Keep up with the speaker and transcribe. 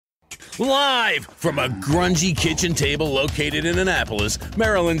Live from a grungy kitchen table located in Annapolis,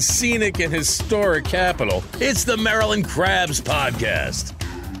 Maryland's scenic and historic capital, it's the Maryland Crabs Podcast.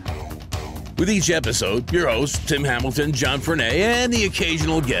 With each episode, your hosts, Tim Hamilton, John Frenay, and the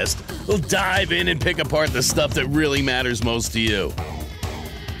occasional guest will dive in and pick apart the stuff that really matters most to you.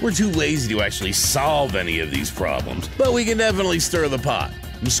 We're too lazy to actually solve any of these problems, but we can definitely stir the pot.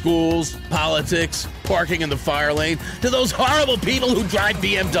 From schools, politics, parking in the fire lane, to those horrible people who drive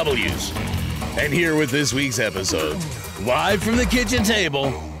BMWs. And here with this week's episode, live from the kitchen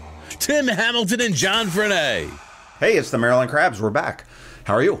table, Tim Hamilton and John Frenay. Hey, it's the Maryland Crabs. We're back.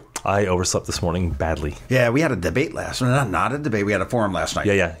 How are you? I overslept this morning badly. Yeah, we had a debate last night. Not a debate. We had a forum last night.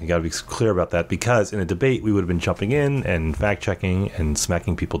 Yeah. You got to be clear about that, because in a debate, we would have been jumping in and fact-checking and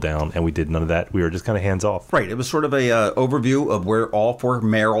smacking people down, and we did none of that. We were just kind of hands-off. Right. It was sort of a overview of where all four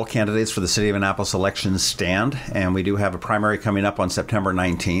mayoral candidates for the City of Annapolis elections stand, and we do have a primary coming up on September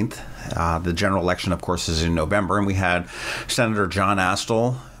 19th. The general election, of course, is in November, and we had Senator John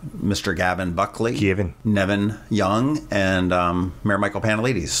Astle, Mr. Gavin Buckley, Nevin Young, and Mayor Michael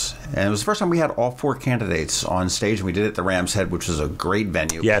Pantelides. And it was the first time we had all four candidates on stage, and we did it at the Rams Head, which was a great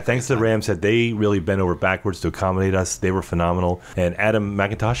venue. Yeah, thanks to the Rams Head. They really bent over backwards to accommodate us. They were phenomenal. And Adam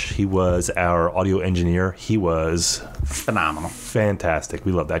McIntosh, he was our audio engineer. He was phenomenal. Fantastic.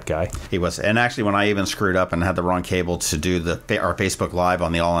 We love that guy. He was. And actually, when I even screwed up and had the wrong cable to do our Facebook Live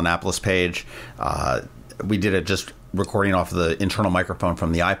on the All Annapolis page, we did it just recording off the internal microphone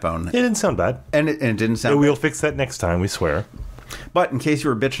from the iPhone. It didn't sound bad. And it didn't sound bad. We'll fix that next time, we swear. But in case you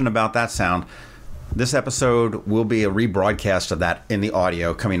were bitching about that sound, this episode will be a rebroadcast of that in the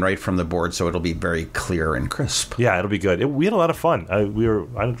audio coming right from the board, so it'll be very clear and crisp. Yeah, it'll be good. We had a lot of fun. I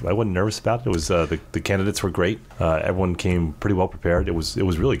wasn't nervous about it. It was the candidates were great. Everyone came pretty well prepared. It was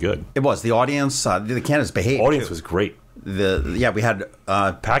really good. It was. The audience, the candidates behaved. The audience was great. We had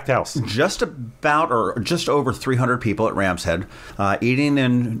packed house, just over 300 people at Rams Head, eating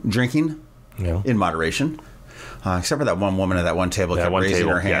and drinking in moderation, except for that one woman at that one table kept raising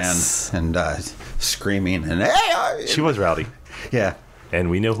her hand and screaming, and hey, she was rowdy. Yeah, and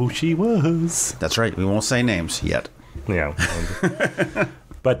we know who she was. That's right. We won't say names yet. Yeah.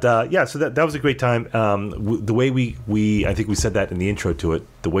 But, so that was a great time. The way I think we said that in the intro to it,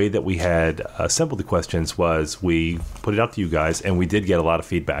 the way that we had assembled the questions was we put it out to you guys, and we did get a lot of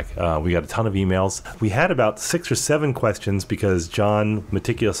feedback. We got a ton of emails. We had about 6 or 7 questions because John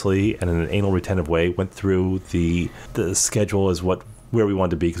meticulously and in an anal retentive way went through the schedule as where we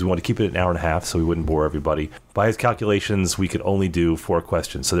wanted to be, because we wanted to keep it an hour and a half so we wouldn't bore everybody. By his calculations, we could only do 4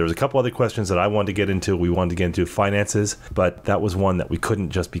 questions. So there was a couple other questions that I wanted to get into. We wanted to get into finances, but that was one that we couldn't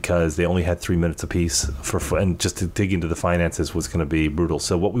just because they only had 3 minutes apiece, and just to dig into the finances was going to be brutal.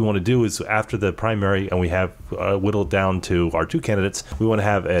 So what we want to do is after the primary, and we have whittled down to our 2 candidates, we want to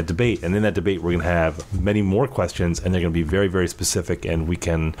have a debate. And in that debate, we're going to have many more questions, and they're going to be very, very specific, and we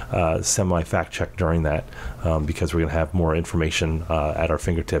can semi-fact check during that because we're going to have more information at our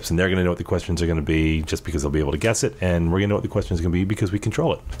fingertips, and they're going to know what the questions are going to be just because they'll be able to guess it, and we're going to know what the questions are going to be because we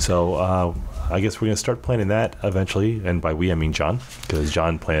control it. So I guess we're going to start planning that eventually, and by we I mean John, because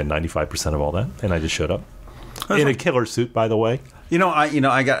John planned 95% of all that, and I just showed up in a killer suit, by the way.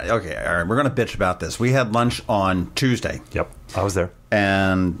 I got okay. All right, we're going to bitch about this. We had lunch on Tuesday. Yep, I was there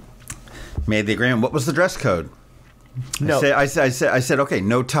and made the agreement. What was the dress code? No. I said, okay,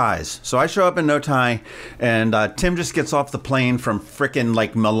 no ties. So I show up in no tie, and Tim just gets off the plane from frickin'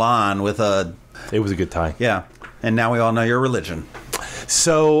 like Milan with a... It was a good tie. Yeah, and now we all know your religion.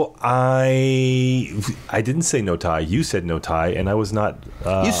 So I didn't say no tie. You said no tie, and I was not...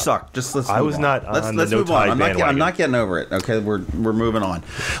 you suck. Just let's move I was on. not on the no tie bandwagon. I'm not getting over it. Okay, we're moving on.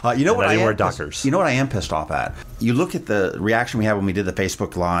 You know what I am pissed off at? You look at the reaction we had when we did the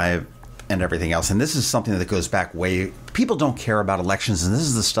Facebook Live and everything else. And this is something that goes back way... People don't care about elections, and this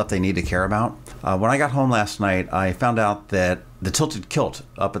is the stuff they need to care about. When I got home last night, I found out that the Tilted Kilt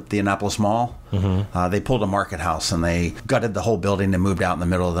up at the Annapolis Mall, they pulled a market house, and they gutted the whole building and moved out in the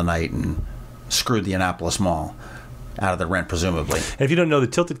middle of the night and screwed the Annapolis Mall out of the rent, presumably. And if you don't know, the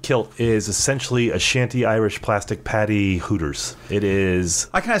Tilted Kilt is essentially a shanty Irish plastic patty Hooters. It is...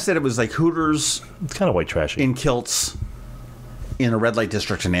 I kind of said it was like Hooters... It's kind of white trashy. In kilts... in a red light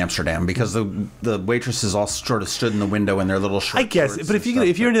district in Amsterdam, because the waitresses all sort of stood in the window in their little shorts. I guess, but if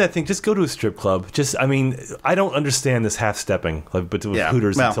you're into that thing, just go to a strip club. I don't understand this half stepping, but with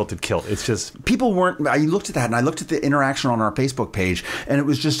Hooters and Tilted Kilt, it's just people weren't. I looked at that, and I looked at the interaction on our Facebook page, and it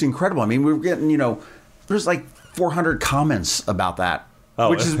was just incredible. I mean, we were getting there's like 400 comments about that,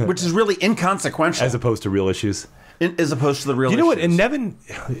 which is really inconsequential as opposed to real issues. As opposed to the real You know what? issues. And Nevin,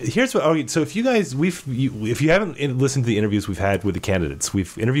 here's what. Okay, so if you guys, if you haven't listened to the interviews we've had with the candidates,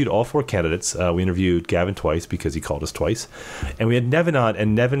 we've interviewed all 4 candidates. We interviewed Gavin twice because he called us twice. And we had Nevin on,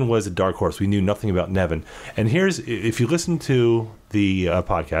 and Nevin was a dark horse. We knew nothing about Nevin. And here's, if you listen to the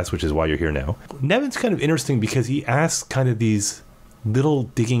podcast, which is why you're here now, Nevin's kind of interesting because he asks kind of these little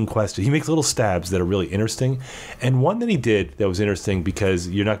digging questions. He makes little stabs that are really interesting. And one that he did that was interesting because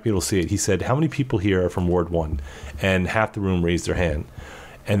you're not going to be able to see it. He said, how many people here are from Ward 1? And half the room raised their hand.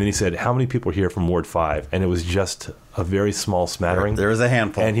 And then he said, how many people are here from Ward 5? And it was just a very small smattering. There was a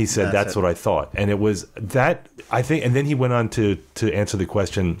handful. And he said, that's what I thought. And it was that, I think, and then he went on to answer the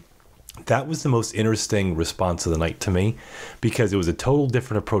question. That was the most interesting response of the night to me because it was a total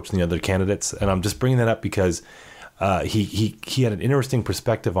different approach than the other candidates. And I'm just bringing that up because he had an interesting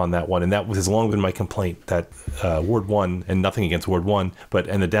perspective on that one, and that has long been my complaint that Ward 1, and nothing against Ward 1,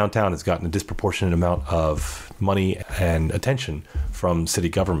 and the downtown has gotten a disproportionate amount of money and attention from city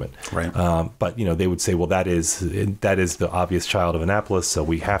government. Right. But they would say, well, that is the obvious child of Annapolis, so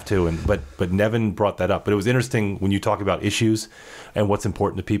we have to. But Nevin brought that up. But it was interesting when you talk about issues and what's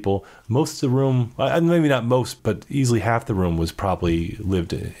important to people. Most of the room, maybe not most, but easily half the room was probably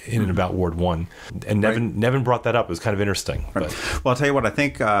lived in and about Ward 1. And Nevin brought that up. It was kind of interesting. Right. Well, I'll tell you what, I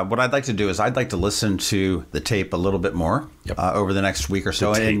think what I'd like to do is I'd like to listen to the tape a little bit more over the next week or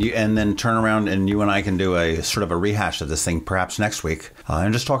so, and then turn around and you and I can do a sort of a rehash of this thing perhaps next week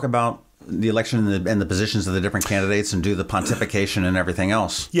and just talk about the election and the positions of the different candidates and do the pontification and everything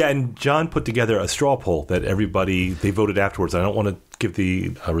else. Yeah, and John put together a straw poll that they voted afterwards. I don't want to give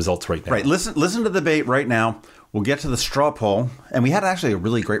the results right now. Right. Listen to the debate right now. We'll get to the straw poll, and we had actually a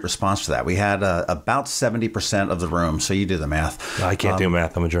really great response to that. We had about 70% of the room, so you do the math. I can't do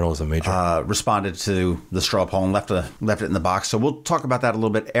math. I'm a journalism major. Responded to the straw poll and left it in the box. So we'll talk about that a little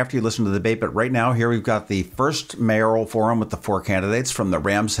bit after you listen to the debate. But right now, here we've got the first mayoral forum with the 4 candidates from the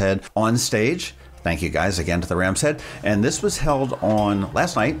Rams Head On Stage. Thank you guys again to the Rams Head. And this was held on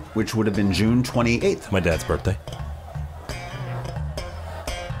last night, which would have been June 28th. My dad's birthday.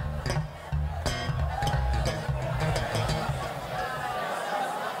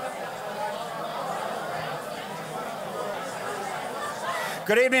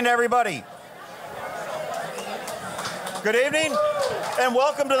 Good evening, everybody. Good evening, and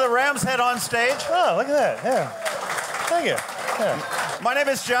welcome to the Rams Head On Stage. Oh, look at that. Yeah. Thank you. Yeah. My name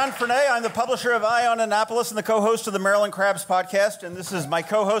is John Fernay. I'm the publisher of at&nbsp and the co-host of the Maryland Crabs podcast. And this is my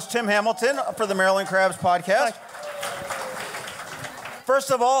co-host, Tim Hamilton, for the Maryland Crabs podcast.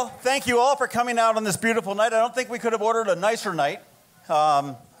 First of all, thank you all for coming out on this beautiful night. I don't think we could have ordered a nicer night.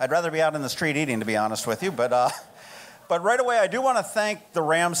 I'd rather be out in the street eating, to be honest with you, But right away, I do want to thank the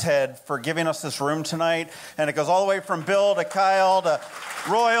Rams Head for giving us this room tonight. And it goes all the way from Bill to Kyle to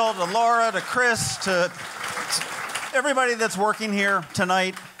Royal to Laura to Chris to everybody that's working here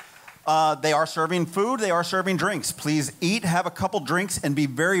tonight. They are serving food. They are serving drinks. Please eat, have a couple drinks, and be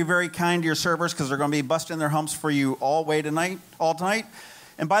very, very kind to your servers because they're going to be busting their humps for you all tonight.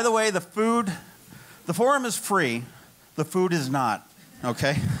 And by the way, the forum is free. The food is not,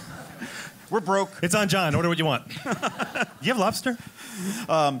 okay? We're broke. It's on John. Order what you want. You have lobster?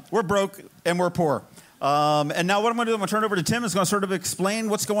 We're broke and we're poor. And now what I'm going to do, I'm going to turn it over to Tim. Who's going to sort of explain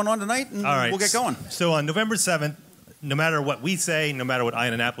what's going on tonight, and all right, we'll get going. So on November 7th, no matter what we say, no matter what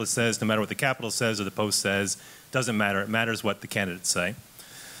Annapolis says, no matter what the Capitol says or the Post says, doesn't matter. It matters what the candidates say.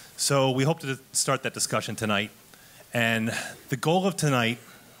 So we hope to start that discussion tonight. And the goal of tonight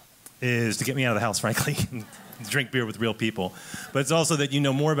is to get me out of the house, frankly, and drink beer with real people. But it's also that you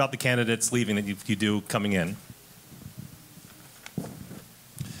know more about the candidates leaving than you do coming in.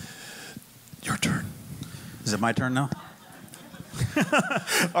 Your turn. Is it my turn now?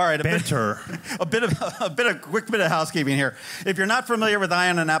 All right, a quick bit of housekeeping here. If you're not familiar with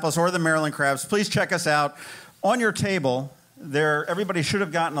at&nbsp or the Maryland Crabs, please check us out. On your table, everybody should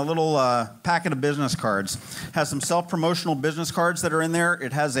have gotten a little packet of business cards. It has some self-promotional business cards that are in there.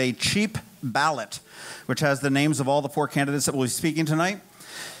 It has a cheap ballot, which has the names of all the 4 candidates that will be speaking tonight.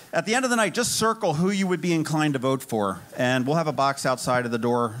 At the end of the night, just circle who you would be inclined to vote for, and we'll have a box outside of the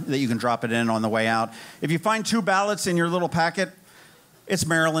door that you can drop it in on the way out. If you find 2 ballots in your little packet, it's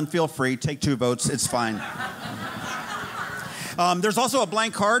Maryland. Feel free. Take 2 votes. It's fine. There's also a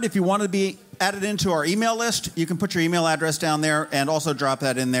blank card. If you want to be added into our email list, you can put your email address down there and also drop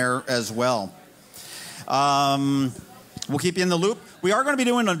that in there as well. We'll keep you in the loop. We are going to be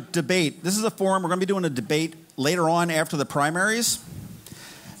doing a debate. This is a forum. We're going to be doing a debate later on after the primaries.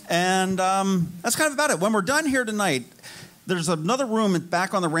 And that's kind of about it. When we're done here tonight, there's another room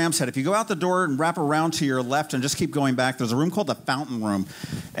back on the Rams Head. If you go out the door and wrap around to your left and just keep going back, there's a room called the Fountain Room.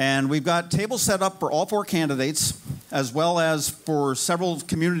 And we've got tables set up for all 4 candidates. as well as for several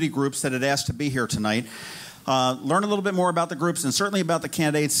community groups that had asked to be here tonight. Learn a little bit more about the groups and certainly about the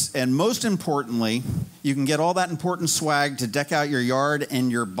candidates. And most importantly, you can get all that important swag to deck out your yard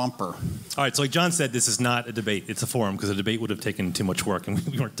and your bumper. All right, so like John said, this is not a debate. It's a forum because a debate would have taken too much work and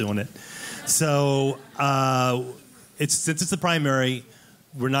we weren't doing it. So since it's the primary,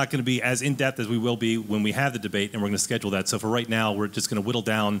 we're not going to be as in-depth as we will be when we have the debate, and we're going to schedule that. So for right now, we're just going to whittle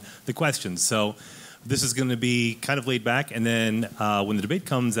down the questions. So this is going to be kind of laid back, and then when the debate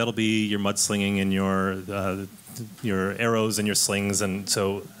comes, that'll be your mudslinging and your arrows and your slings, and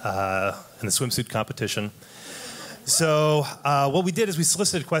so and the swimsuit competition. So what we did is we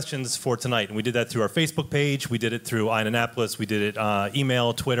solicited questions for tonight, and we did that through our Facebook page. We did it through Annapolis. We did it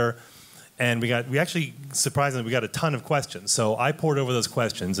email, Twitter. And we actually, surprisingly, we got a ton of questions. So I poured over those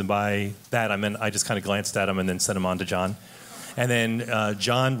questions, and by that I meant I just kind of glanced at them and then sent them on to John. And then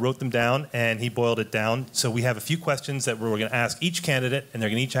John wrote them down, and he boiled it down. So we have a few questions that we're going to ask each candidate, and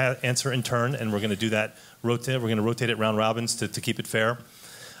they're going to each answer in turn, and we're going to do that we're going to rotate it round robins to keep it fair.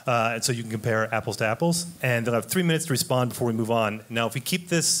 And so you can compare apples to apples. And they'll have 3 minutes to respond before we move on. Now, if we keep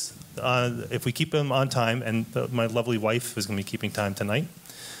them on time, and my lovely wife is going to be keeping time tonight,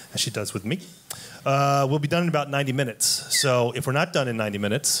 as she does with me, we'll be done in about 90 minutes. So if we're not done in 90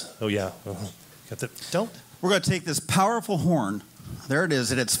 minutes, don't. We're going to take this powerful horn. There it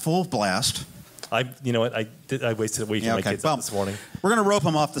is at its full blast. You know what? I wasted way too many kids up this morning. We're going to rope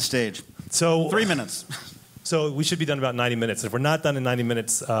them off the stage. So 3 minutes. So we should be done in about 90 minutes. If we're not done in 90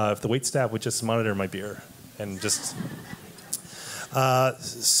 minutes, if the wait staff would just monitor my beer and just. With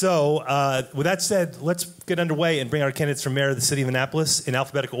that said, let's get underway and bring our candidates for mayor of the City of Annapolis in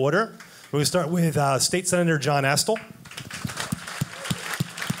alphabetical order. We're going to start with State Senator John Astle.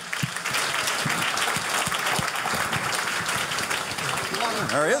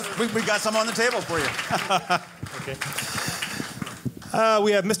 There he is. We got some on the table for you. Okay.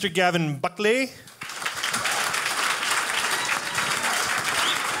 We have Mr. Gavin Buckley.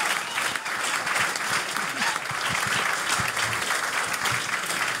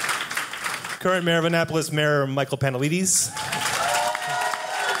 Current Mayor of Annapolis, Mayor Michael Pantelides.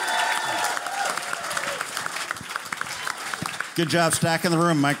 Good job stacking the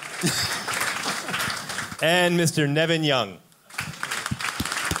room, Mike. And Mr. Nevin Young.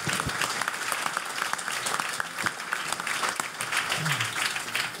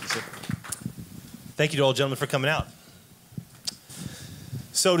 Thank you to all gentlemen for coming out.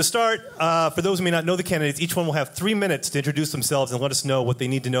 So to start, for those who may not know the candidates, each one will have 3 minutes to introduce themselves and let us know what they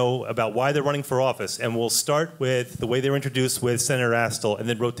need to know about why they're running for office. And we'll start with the way they were introduced with Senator Astle and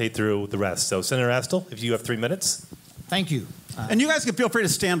then rotate through the rest. So Senator Astle, if you have 3 minutes. Thank you. And you guys can feel free to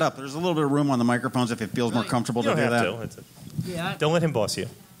stand up. There's a little bit of room on the microphones if it feels more comfortable to do that. Don't let him boss you.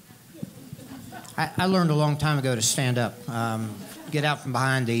 I learned a long time ago to stand up. Get out from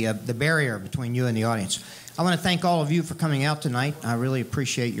behind the barrier between you and the audience. I want to thank all of you for coming out tonight. I really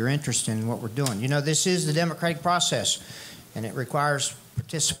appreciate your interest in what we're doing. You know, this is the democratic process, and it requires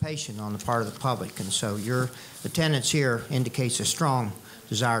participation on the part of the public. And so your attendance here indicates a strong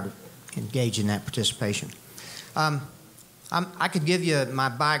desire to engage in that participation. I could give you my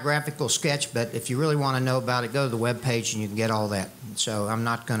biographical sketch, but if you really want to know about it, go to the webpage and you can get all that. So I'm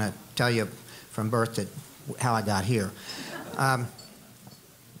not going to tell you from birth how I got here.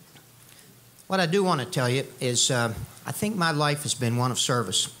 What I do want to tell you is I think my life has been one of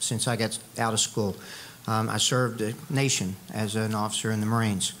service since I got out of school. I served the nation as an officer in the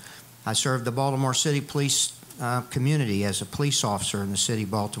Marines. I served the Baltimore City Police community as a police officer in the city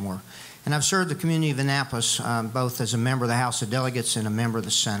of Baltimore. And I've served the community of Annapolis both as a member of the House of Delegates and a member of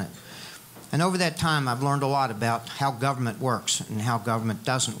the Senate. And over that time, I've learned a lot about how government works and how government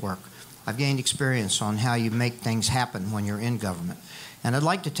doesn't work. I've gained experience on how you make things happen when you're in government. And I'd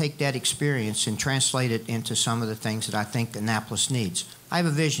like to take that experience and translate it into some of the things that I think Annapolis needs. I have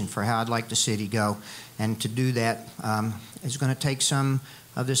a vision for how I'd like the city to go, and to do that is going to take some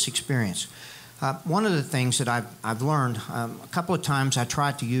of this experience. One of the things that I've learned, a couple of times I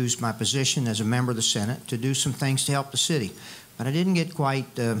tried to use my position as a member of the Senate to do some things to help the city, but I didn't get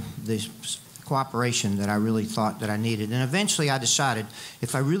quite the cooperation that I really thought that I needed. And eventually I decided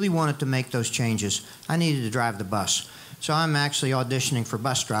if I really wanted to make those changes, I needed to drive the bus. So I'm actually auditioning for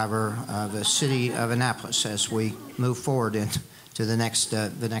bus driver of the City of Annapolis as we move forward into the next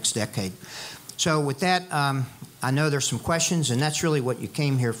decade. So with that, I know there's some questions, and that's really what you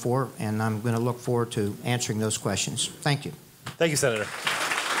came here for, and I'm going to look forward to answering those questions. Thank you. Thank you, Senator.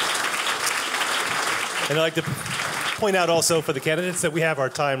 And I'd like to point out also for the candidates that we have our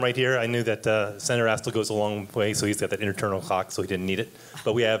time right here. I knew that Senator Astle goes a long way, so he's got that internal clock, so he didn't need it.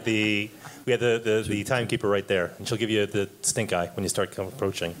 But we have the timekeeper right there, and she'll give you the stink eye when you start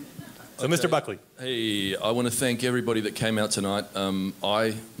approaching. So, okay. Mr. Buckley. Hey, I want to thank everybody that came out tonight.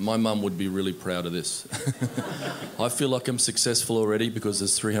 My mum would be really proud of this. I feel like I'm successful already because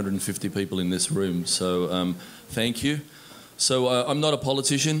there's 350 people in this room. So, thank you. So, I'm not a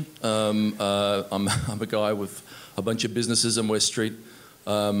politician. I'm a guy with a bunch of businesses on West Street.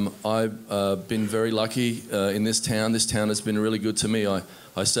 I've been very lucky in this town. This town has been really good to me.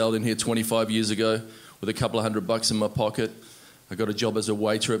 I sailed in here 25 years ago with a couple of $100 in my pocket. I got a job as a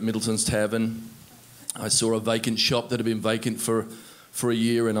waiter at Middleton's Tavern. I saw a vacant shop that had been vacant for a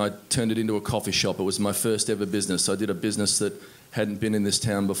year, and I turned it into a coffee shop. It was my first ever business. I did a business that hadn't been in this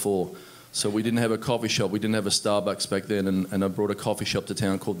town before. So we didn't have a coffee shop. We didn't have a Starbucks back then, and I brought a coffee shop to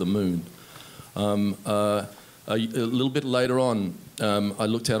town called The Moon. A little bit later on, I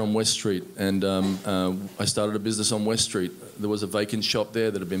looked out on West Street, and I started a business on West Street. There was a vacant shop there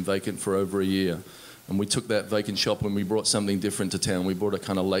that had been vacant for over a year. And we took that vacant shop and we brought something different to town. We brought a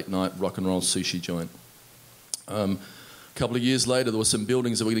kind of late-night rock and roll sushi joint. A couple of years later, there were some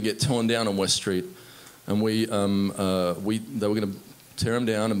buildings that were going to get torn down on West Street. And they were going to tear them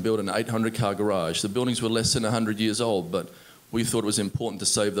down and build an 800-car garage. The buildings were less than 100 years old, but we thought it was important to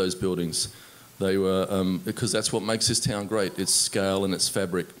save those buildings. They were because that's what makes this town great, its scale and its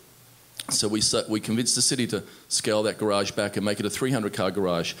fabric. So we convinced the city to scale that garage back and make it a 300-car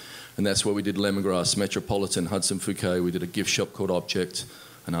garage. And that's where we did Lemongrass, Metropolitan, Hudson Fouquet. We did a gift shop called Object,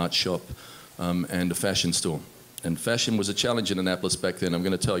 an art shop, and a fashion store. And fashion was a challenge in Annapolis back then, I'm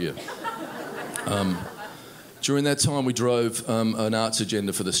going to tell you. During that time, we drove an arts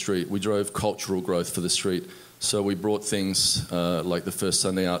agenda for the street. We drove cultural growth for the street. So we brought things like the first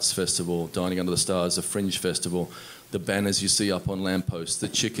Sunday Arts Festival, Dining Under the Stars, the Fringe Festival, the banners you see up on lampposts, the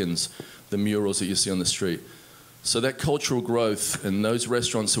chickens, the murals that you see on the street. So that cultural growth and those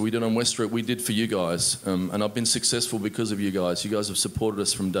restaurants that we did on West Street, we did for you guys. And I've been successful because of you guys. You guys have supported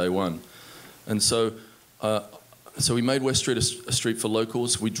us from day one. And so we made West Street a street for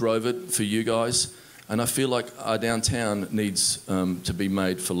locals. We drove it for you guys. And I feel like our downtown needs to be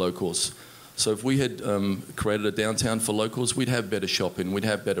made for locals. So if we had created a downtown for locals, we'd have better shopping, we'd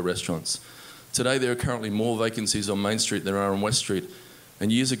have better restaurants. Today there are currently more vacancies on Main Street than there are on West Street.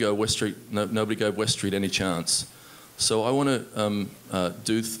 And years ago, West Street, nobody gave West Street any chance. So I want to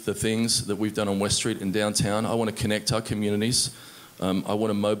do the things that we've done on West Street in downtown. I want to connect our communities. I want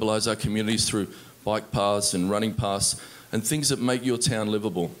to mobilise our communities through bike paths and running paths and things that make your town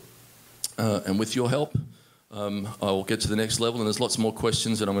livable. And with your help, I'll get to the next level. And there's lots more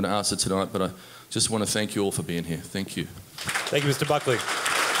questions that I'm going to answer tonight, but I just want to thank you all for being here. Thank you. Thank you, Mr. Buckley.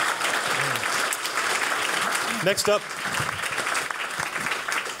 Next up,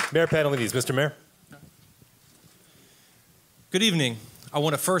 Mayor Pantelides. Mr. Mayor. Good evening. I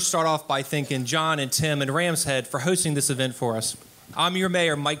want to first start off by thanking John and Tim and Rams Head for hosting this event for us. I'm your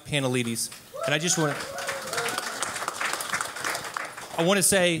mayor, Mike Pantelides, and I just want to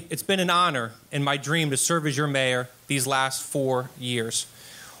say it's been an honor and my dream to serve as your mayor these last 4 years.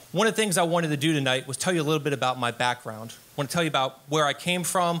 One of the things I wanted to do tonight was tell you a little bit about my background. I want to tell you about where I came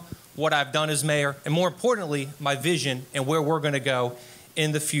from, what I've done as mayor, and more importantly, my vision and where we're going to go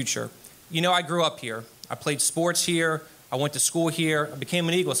in the future. You know, I grew up here. I played sports here. I went to school here. I became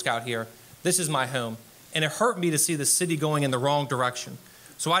an Eagle Scout here. This is my home. And it hurt me to see the city going in the wrong direction.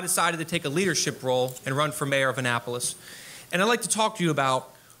 So I decided to take a leadership role and run for mayor of Annapolis. And I'd like to talk to you about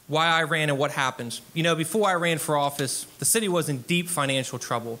why I ran and what happened. You know, before I ran for office, the city was in deep financial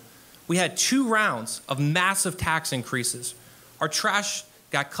trouble. We had 2 rounds of massive tax increases. Our trash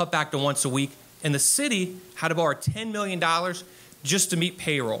got cut back to once a week, and the city had to borrow $10 million just to meet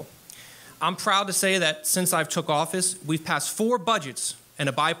payroll. I'm proud to say that since I've took office, we've passed 4 budgets in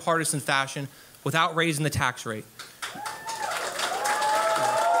a bipartisan fashion without raising the tax rate.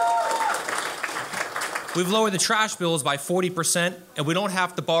 We've lowered the trash bills by 40%, and we don't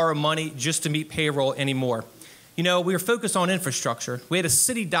have to borrow money just to meet payroll anymore. You know, we were focused on infrastructure. We had a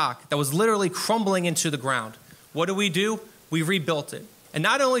city dock that was literally crumbling into the ground. What do? We rebuilt it. And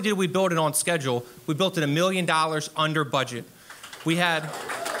not only did we build it on schedule, we built it $1 million under budget. We had...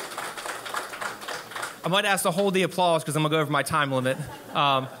 I might ask to hold the applause because I'm going to go over my time limit.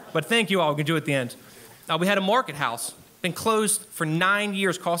 But thank you all. We can do it at the end. We had a market house. Been closed for 9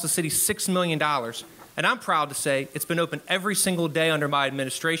 years, cost the city $6 million. And I'm proud to say it's been open every single day under my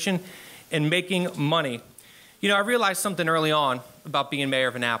administration and making money. You know, I realized something early on about being mayor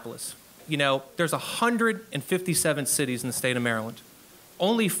of Annapolis. You know, there's 157 cities in the state of Maryland.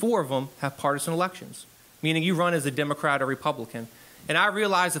 Only 4 of them have partisan elections. meaning you run as a Democrat or Republican. And I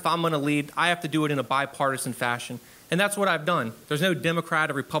realize if I'm going to lead, I have to do it in a bipartisan fashion. And that's what I've done. There's no Democrat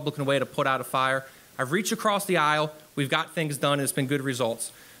or Republican way to put out a fire. I've reached across the aisle. We've got things done, and it's been good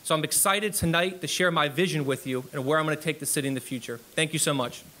results. So I'm excited tonight to share my vision with you and where I'm going to take the city in the future. Thank you so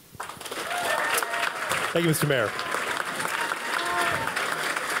much. Thank you, Mr. Mayor.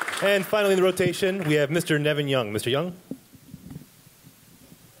 And finally in the rotation, we have Mr. Nevin Young. Mr. Young?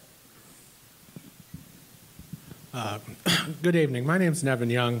 Good evening. My name's Nevin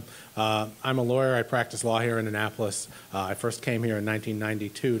Young. I'm a lawyer. I practice law here in Annapolis. I first came here in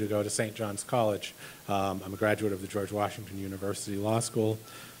 1992 to go to St. John's College. I'm a graduate of the George Washington University Law School.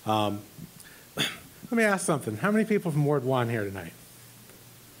 Let me ask something. How many people from Ward 1 here tonight?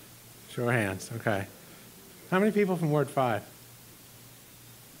 Show of hands. Okay. How many people from Ward 5?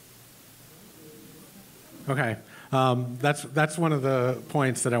 Okay. That's one of the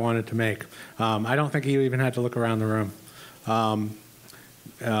points that I wanted to make. I don't think you even had to look around the room.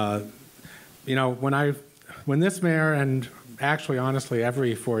 You know, when this mayor, and actually, honestly,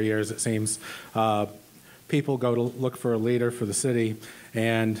 every 4 years it seems, people go to look for a leader for the city,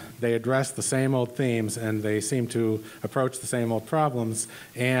 and they address the same old themes, and they seem to approach the same old problems.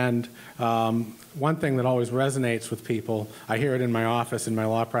 And one thing that always resonates with people, I hear it in my office, in my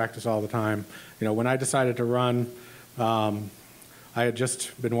law practice all the time. You know, when I decided to run, I had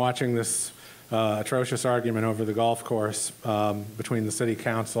just been watching this atrocious argument over the golf course between the city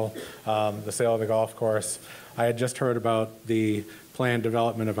council, the sale of the golf course. I had just heard about the planned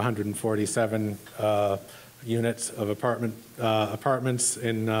development of 147 units of apartments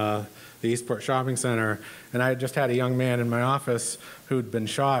in the Eastport Shopping Center, and I had just had a young man in my office who'd been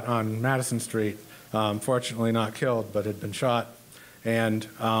shot on Madison Street, fortunately not killed, but had been shot, and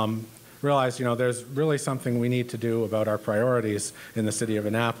realized, you know, there's really something we need to do about our priorities in the city of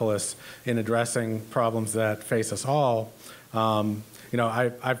Annapolis in addressing problems that face us all. You know,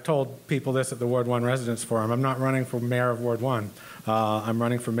 I've told people this at the Ward 1 Residents Forum. I'm not running for mayor of Ward 1. I'm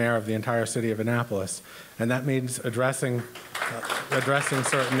running for mayor of the entire city of Annapolis. And that means addressing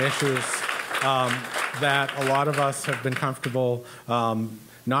certain issues that a lot of us have been comfortable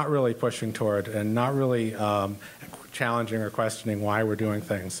not really pushing toward and not really challenging or questioning why we're doing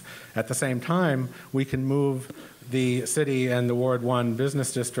things. At the same time, we can move the city and the Ward 1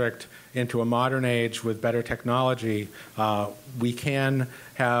 business district into a modern age with better technology. We can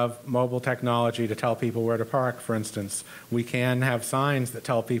have mobile technology to tell people where to park, for instance. We can have signs that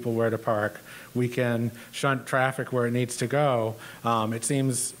tell people where to park. We can shunt traffic where it needs to go. It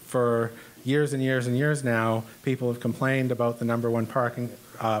seems for years and years and years now, people have complained about the number one parking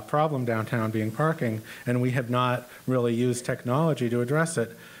problem downtown being parking, and we have not really used technology to address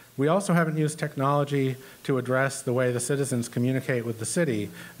it. We also haven't used technology to address the way the citizens communicate with the city.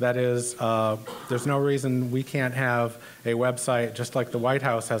 That is, there's no reason we can't have a website just like the White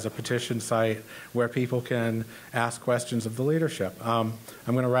House has a petition site where people can ask questions of the leadership. I'm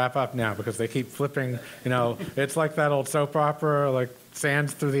going to wrap up now because they keep flipping. You know, it's like that old soap opera, like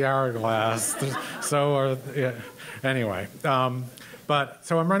sands through the hourglass. Anyway.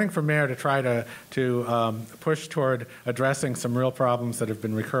 So I'm running for mayor to try to push toward addressing some real problems that have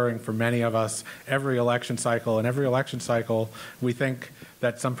been recurring for many of us every election cycle. And every election cycle, we think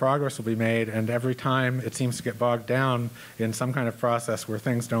that some progress will be made, and every time it seems to get bogged down in some kind of process where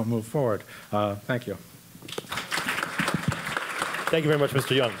things don't move forward. Thank you. Thank you very much,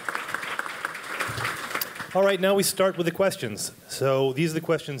 Mr. Young. All right, now we start with the questions. So these are the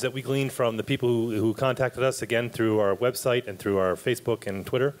questions that we gleaned from the people who contacted us, again, through our website and through our Facebook and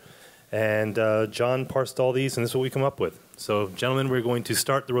Twitter. And John parsed all these, and this is what we come up with. So, gentlemen, we're going to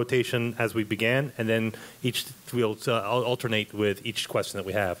start the rotation as we began, and then we'll alternate with each question that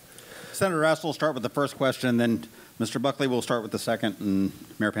we have. Senator Astle will start with the first question, then Mr. Buckley will start with the second, and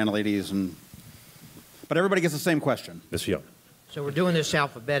Mayor Pantelides. But everybody gets the same question. Mr. Young. So we're doing this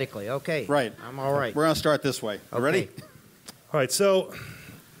alphabetically. Okay. Right. I'm all right. We're going to start this way. Okay. Ready? All right, so,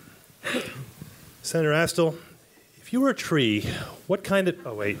 Senator Astle, if you were a tree, what kind of...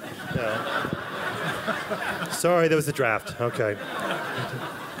 Oh, wait. No. Sorry, that was the draft. Okay.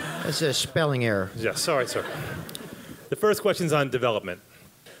 That's a spelling error. Yeah, sorry, sir. The first question's on development.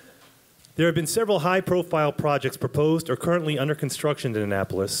 There have been several high-profile projects proposed or currently under construction in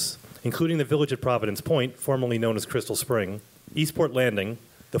Annapolis, including the Village at Providence Point, formerly known as Crystal Spring, Eastport Landing,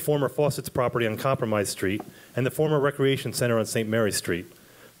 the former Fawcett's property on Compromise Street, and the former Recreation Center on St. Mary Street.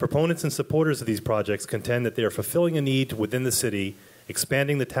 Proponents and supporters of these projects contend that they are fulfilling a need within the city,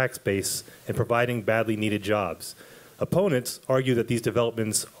 expanding the tax base, and providing badly needed jobs. Opponents argue that these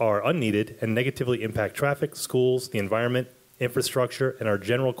developments are unneeded and negatively impact traffic, schools, the environment, infrastructure, and our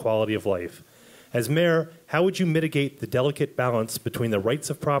general quality of life. As mayor, how would you mitigate the delicate balance between the rights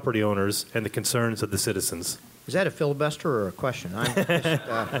of property owners and the concerns of the citizens? Is that a filibuster or a question? One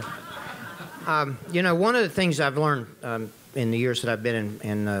of the things I've learned in the years that I've been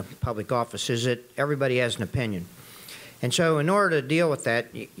in public office is that everybody has an opinion. And so in order to deal with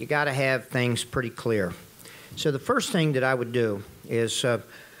that, you got to have things pretty clear. So the first thing that I would do is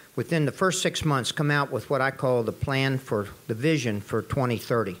within the first 6 months come out with what I call the plan for the vision for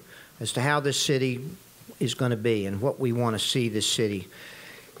 2030 as to how this city is going to be and what we want to see this city.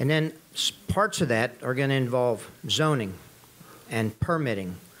 And then parts of that are going to involve zoning and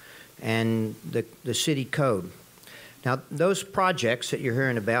permitting and the city code. Now, those projects that you're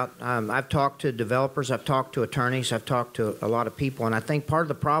hearing about, I've talked to developers, I've talked to attorneys, I've talked to a lot of people, and I think part of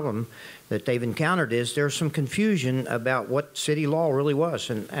the problem that they've encountered is there's some confusion about what city law really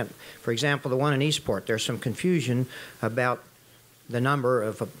was. And for example, the one in Eastport, there's some confusion about the number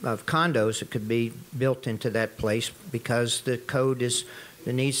of condos that could be built into that place because the code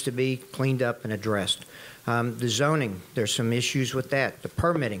that needs to be cleaned up and addressed. The zoning, there's some issues with that. The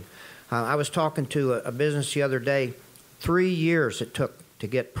permitting. I was talking to a business the other day. 3 years it took to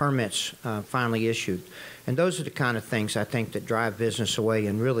get permits finally issued. And those are the kind of things I think that drive business away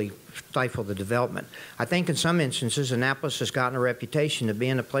and really stifle the development. I think in some instances, Annapolis has gotten a reputation to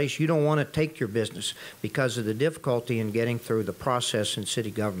being a place you don't want to take your business because of the difficulty in getting through the process in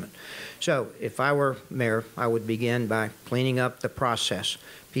city government. So if I were mayor, I would begin by cleaning up the process.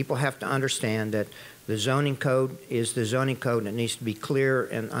 People have to understand that the zoning code is the zoning code and it needs to be clear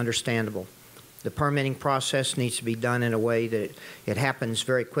and understandable. The permitting process needs to be done in a way that it happens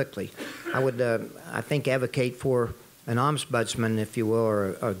very quickly. I would, I think, advocate for an ombudsman, if you will,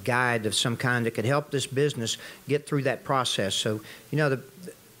 or a guide of some kind that could help this business get through that process. So,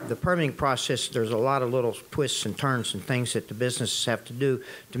 the permitting process, there's a lot of little twists and turns and things that the businesses have to do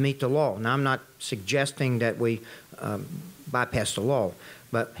to meet the law. Now, I'm not suggesting that we bypass the law,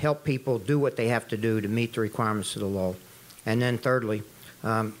 but help people do what they have to do to meet the requirements of the law. And then thirdly,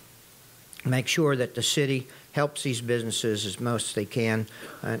 make sure that the city helps these businesses as most as they can.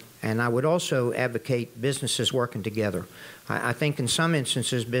 And I would also advocate businesses working together. I think in some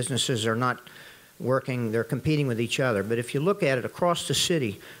instances businesses are not working, they're competing with each other. But if you look at it across the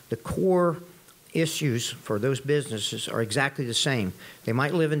city, the core issues for those businesses are exactly the same. They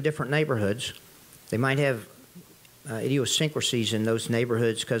might live in different neighborhoods. They might have idiosyncrasies in those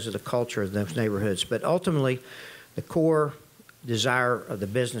neighborhoods because of the culture of those neighborhoods. But ultimately, the core desire of the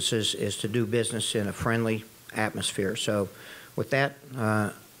businesses is to do business in a friendly atmosphere. So with that,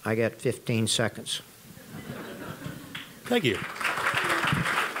 I got 15 seconds. Thank you.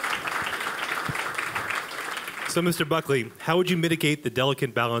 So, Mr. Buckley, how would you mitigate the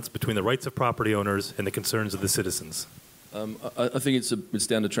delicate balance between the rights of property owners and the concerns of the citizens? I think it's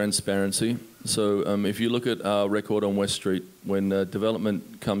down to transparency. So if you look at our record on West Street, when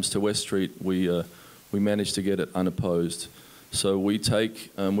development comes to West Street, we manage to get it unopposed. So we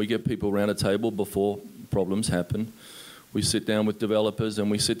get people around a table before problems happen. We sit down with developers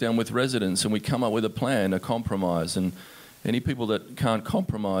and we sit down with residents and we come up with a plan, a compromise. And any people that can't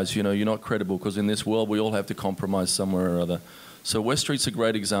compromise, you're not credible, because in this world we all have to compromise somewhere or other. So West Street's a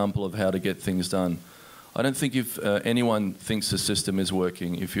great example of how to get things done. I don't think if anyone thinks the system is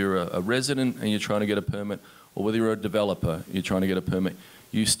working, if you're a resident and you're trying to get a permit, or whether you're a developer, you're trying to get a permit,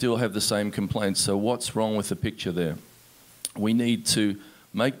 you still have the same complaints. So what's wrong with the picture there? We need to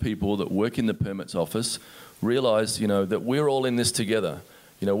make people that work in the permits office realize, that we're all in this together.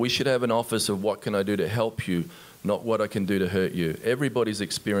 We should have an office of what can I do to help you, not what I can do to hurt you. Everybody's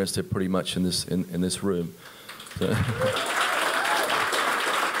experienced it pretty much in this room.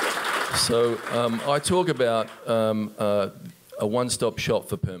 So I talk about a one-stop shop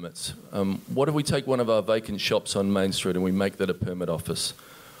for permits. What if we take one of our vacant shops on Main Street and we make that a permit office?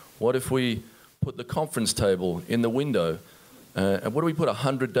 What if we put the conference table in the window? And what do we put a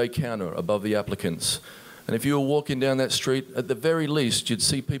 100-day counter above the applicants? And if you were walking down that street, at the very least, you'd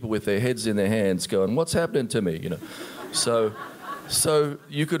see people with their heads in their hands going, "What's happening to me?" So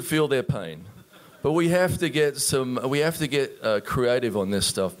you could feel their pain. But we have to get creative on this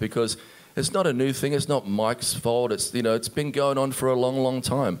stuff, because it's not a new thing. It's not Mike's fault. It's been going on for a long, long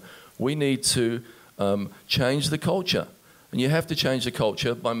time. We need to change the culture, and you have to change the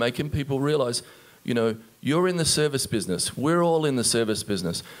culture by making people realize, you're in the service business. We're all in the service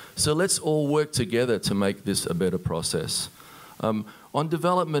business. So let's all work together to make this a better process. On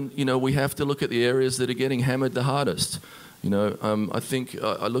development, we have to look at the areas that are getting hammered the hardest. I think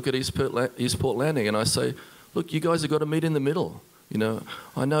I look at Eastport Landing and I say, look, you guys have got to meet in the middle.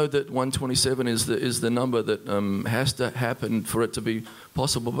 I know that 127 is the number that has to happen for it to be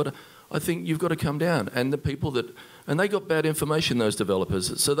possible, but I think you've got to come down. And the people that, and they got bad information, those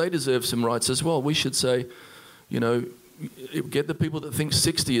developers, so they deserve some rights as well. We should say, you know, get the people that think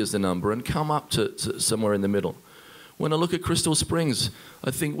 60 is the number and come up to somewhere in the middle. When I look at Crystal Springs,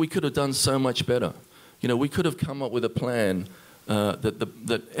 I think we could have done so much better. You know, we could have come up with a plan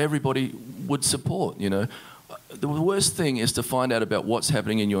that everybody would support, you know. The worst thing is to find out about what's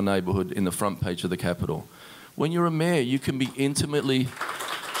happening in your neighbourhood in the front page of the Capitol. When you're a mayor, you can be intimately...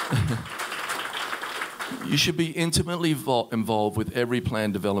 You should be intimately involved with every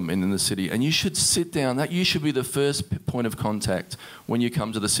planned development in the city, and you should sit down. That you should be the first point of contact when you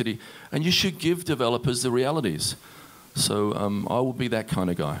come to the city, and you should give developers the realities. So I will be that kind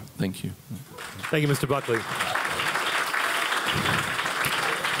of guy. Thank you. Thank you, Mr. Buckley.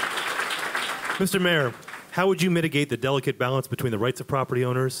 Mr. Mayor, how would you mitigate the delicate balance between the rights of property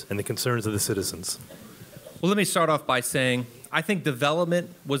owners and the concerns of the citizens? Well, let me start off by saying I think development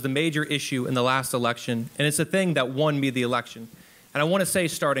was the major issue in the last election, and it's the thing that won me the election. And I want to say,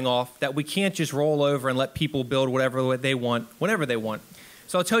 starting off, that we can't just roll over and let people build whatever they want, whenever they want.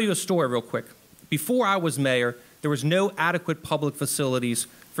 So I'll tell you a story real quick. Before I was mayor, there was no adequate public facilities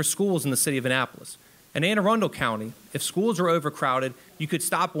for schools in the city of Annapolis. In Anne Arundel County, if schools are overcrowded, you could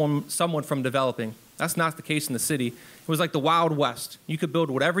stop someone from developing. That's not the case in the city. It was like the Wild West. You could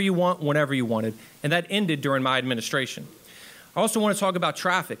build whatever you want, whenever you wanted, and that ended during my administration. I also want to talk about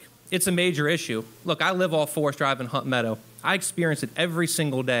traffic. It's a major issue. Look, I live off Forest Drive in Hunt Meadow. I experience it every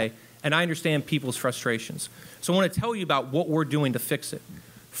single day, and I understand people's frustrations. So I want to tell you about what we're doing to fix it.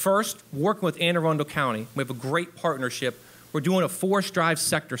 First, working with Anne Arundel County, we have a great partnership. We're doing a Forest Drive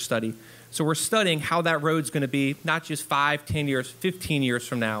sector study. So we're studying how that road's going to be not just 5, 10 years, 15 years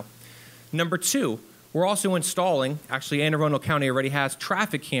from now. Number two, we're also installing, actually Anne Arundel County already has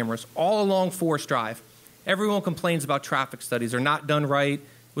traffic cameras all along Forest Drive. Everyone complains about traffic studies. They're not done right.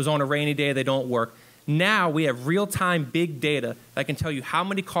 It was on a rainy day. They don't work. Now we have real-time big data that can tell you how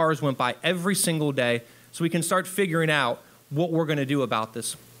many cars went by every single day so we can start figuring out what we're going to do about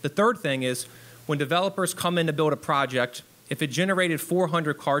this. The third thing is when developers come in to build a project, if it generated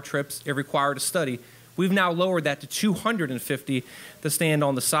 400 car trips, it required a study. We've now lowered that to 250 to stand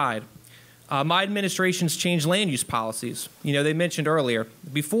on the side. My administration's changed land use policies. You know, they mentioned earlier.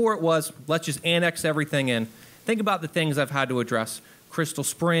 Before it was, let's just annex everything in. Think about the things I've had to address. Crystal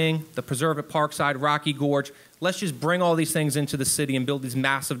Spring, the Preserve at Parkside, Rocky Gorge. Let's just bring all these things into the city and build these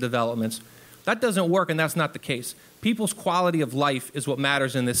massive developments. That doesn't work, and that's not the case. People's quality of life is what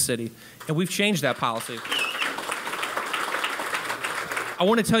matters in this city, and we've changed that policy. I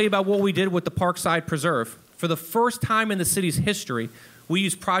want to tell you about what we did with the Parkside Preserve. For the first time in the city's history, we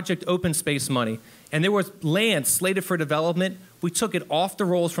used Project Open Space money, and there was land slated for development. We took it off the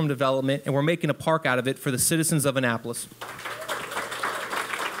rolls from development, and we're making a park out of it for the citizens of Annapolis.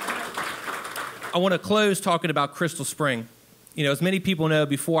 I want to close talking about Crystal Spring. You know, as many people know,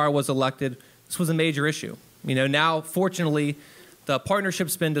 before I was elected, this was a major issue. You know, now, fortunately, the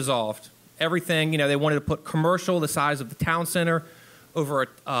partnership's been dissolved. Everything, you know, they wanted to put commercial the size of the town center, over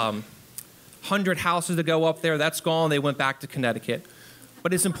 100 houses to go up there. That's gone. They went back to Connecticut.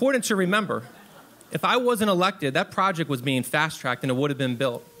 But it's important to remember, if I wasn't elected, that project was being fast-tracked and it would have been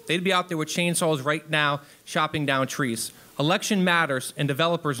built. They'd be out there with chainsaws right now chopping down trees. Election matters, and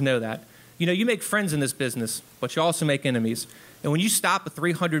developers know that. You know, you make friends in this business, but you also make enemies. And when you stop a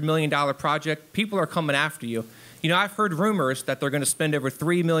 $300 million project, people are coming after you. You know, I've heard rumors that they're going to spend over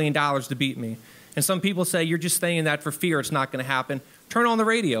 $3 million to beat me. And some people say, you're just saying that for fear it's not going to happen. Turn on the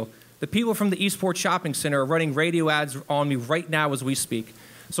radio. The people from the Eastport Shopping Center are running radio ads on me right now as we speak.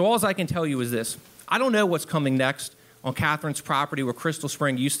 So all I can tell you is this. I don't know what's coming next on Catherine's property where Crystal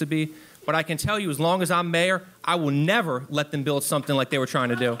Spring used to be, but I can tell you as long as I'm mayor, I will never let them build something like they were trying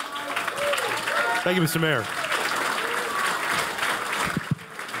to do. Thank you, Mr. Mayor.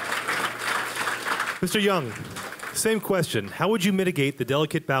 Mr. Young, same question. How would you mitigate the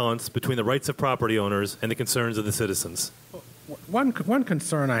delicate balance between the rights of property owners and the concerns of the citizens? One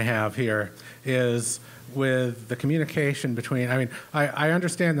concern I have here is with the communication between, I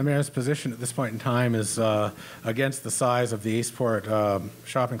understand the mayor's position at this point in time is against the size of the Eastport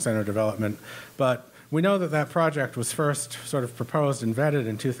shopping center development, but we know that project was first sort of proposed and vetted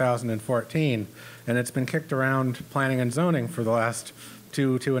in 2014, and it's been kicked around planning and zoning for the last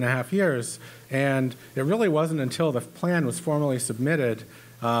 2.5 years, and it really wasn't until the plan was formally submitted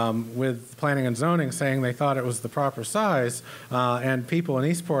with planning and zoning saying they thought it was the proper size, and people in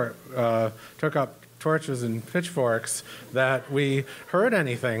Eastport took up torches and pitchforks that we heard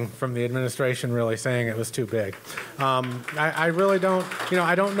anything from the administration really saying it was too big. I really don't,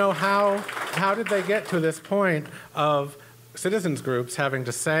 I don't know how did they get to this point of citizens groups having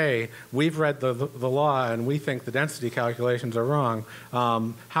to say, we've read the law and we think the density calculations are wrong.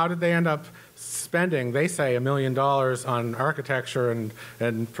 How did they end up spending, they say, $1 million on architecture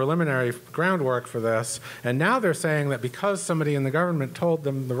and preliminary groundwork for this, and now they're saying that because somebody in the government told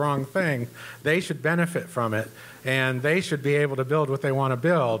them the wrong thing, they should benefit from it, and they should be able to build what they want to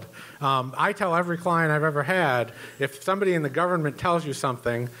build. I tell every client I've ever had, if somebody in the government tells you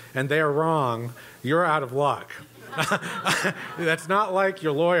something and they're wrong, you're out of luck. That's not like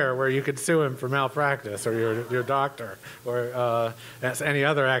your lawyer where you could sue him for malpractice, or your doctor, or any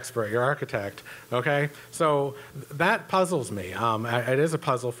other expert, your architect. Okay? So that puzzles me. It is a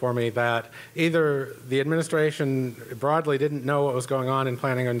puzzle for me that either the administration broadly didn't know what was going on in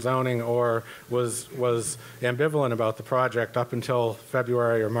planning and zoning, or was ambivalent about the project up until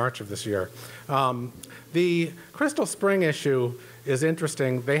February or March of this year. The Crystal Spring issue is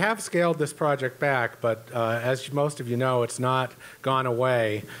interesting. They have scaled this project back, but as most of you know, it's not gone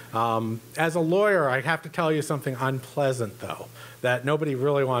away. As a lawyer, I have to tell you something unpleasant, though, that nobody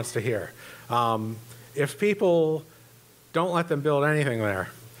really wants to hear. If people don't let them build anything there,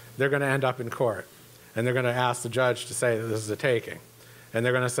 they're going to end up in court, and they're going to ask the judge to say that this is a taking. And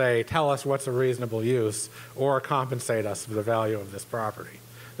they're going to say, tell us what's a reasonable use, or compensate us for the value of this property.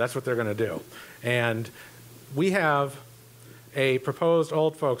 That's what they're going to do. And we have a proposed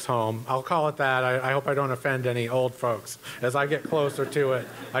old folks home. I'll call it that. I hope I don't offend any old folks. As I get closer to it,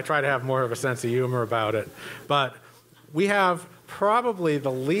 I try to have more of a sense of humor about it. But we have probably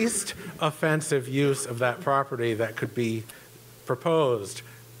the least offensive use of that property that could be proposed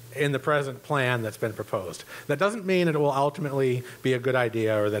in the present plan that's been proposed. That doesn't mean it will ultimately be a good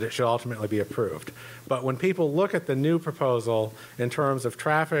idea or that it should ultimately be approved. But when people look at the new proposal in terms of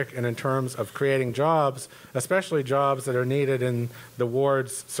traffic and in terms of creating jobs, especially jobs that are needed in the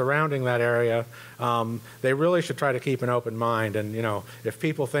wards surrounding that area, they really should try to keep an open mind. And, you know, if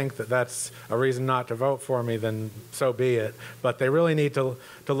people think that that's a reason not to vote for me, then so be it. But they really need to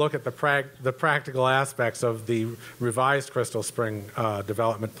look at the practical aspects of the revised Crystal Spring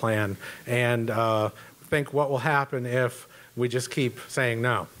development plan and think what will happen if we just keep saying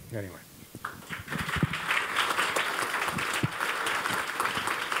no. Anyway.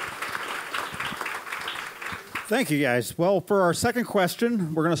 Thank you, guys. Well, for our second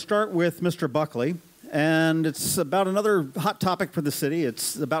question, we're going to start with Mr. Buckley, and it's about another hot topic for the city.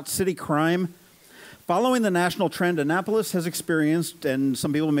 It's about city crime. Following the national trend, Annapolis has experienced, and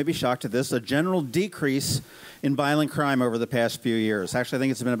some people may be shocked at this, a general decrease in violent crime over the past few years. Actually, I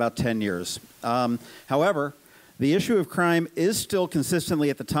think it's been about 10 years. However, the issue of crime is still consistently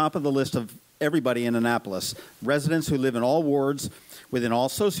at the top of the list of everybody in Annapolis, residents who live in all wards, within all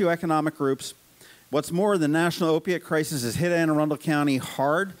socioeconomic groups. What's more, the national opiate crisis has hit Anne Arundel County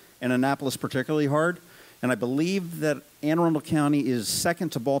hard, and Annapolis particularly hard. And I believe that Anne Arundel County is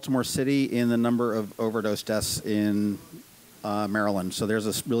second to Baltimore City in the number of overdose deaths in Maryland. So there's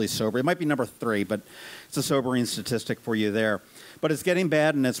a really sober, it might be number 3, but it's a sobering statistic for you there. But it's getting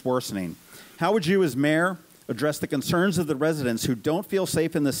bad and it's worsening. How would you as mayor address the concerns of the residents who don't feel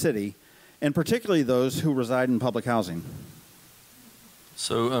safe in the city, and particularly those who reside in public housing?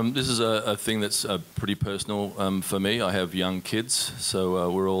 So this is a thing that's pretty personal for me. I have young kids,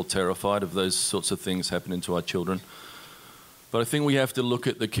 so we're all terrified of those sorts of things happening to our children. But I think we have to look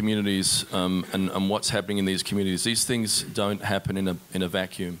at the communities and what's happening in these communities. These things don't happen in a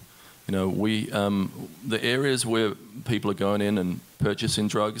vacuum. You know, the areas where people are going in and purchasing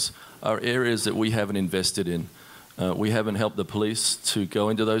drugs are areas that we haven't invested in. We haven't helped the police to go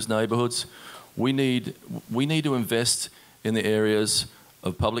into those neighborhoods. We need to invest in the areas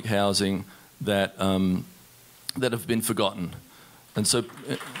of public housing that have been forgotten. And so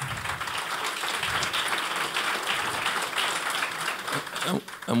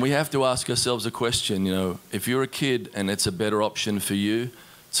and we have to ask ourselves a question, you know, if you're a kid and it's a better option for you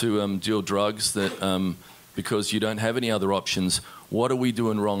to deal drugs that because you don't have any other options, what are we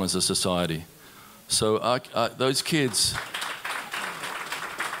doing wrong as a society? So those kids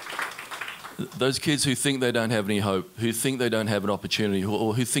who think they don't have any hope, who think they don't have an opportunity,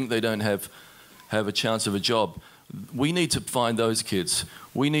 or who think they don't have a chance of a job, we need to find those kids.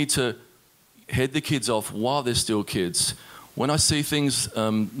 We need to head the kids off while they're still kids. When I see things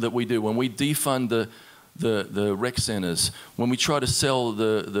that we do, when we defund the rec centres, when we try to sell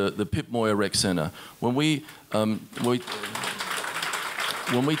the Pip Moyer rec centre, when we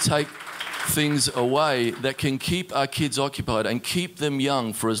take things away that can keep our kids occupied and keep them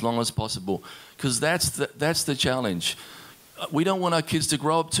young for as long as possible, because that's the challenge. We don't want our kids to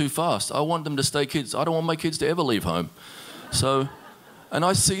grow up too fast. I want them to stay kids. I don't want my kids to ever leave home. So, and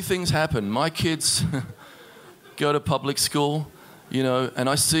I see things happen. My kids go to public school, you know, and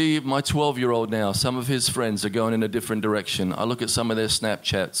I see my 12-year-old now, some of his friends are going in a different direction. I look at some of their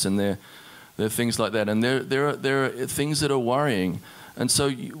Snapchats and their things like that, and there are things that are worrying. And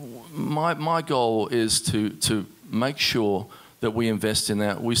so my goal is to make sure that we invest in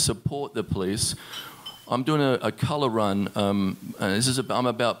that. We support the police. I'm doing a colour run, and I'm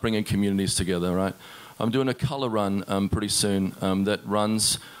about bringing communities together, right? I'm doing a colour run pretty soon that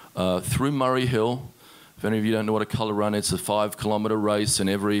runs through Murray Hill. If any of you don't know what a colour run is, it's a 5-kilometre race, and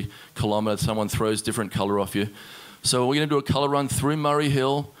every kilometre someone throws different colour off you. So we're going to do a colour run through Murray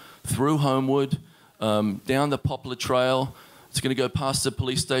Hill, through Homewood, down the Poplar Trail. It's going to go past the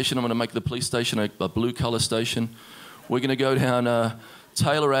police station. I'm going to make the police station a blue colour station. We're going to go down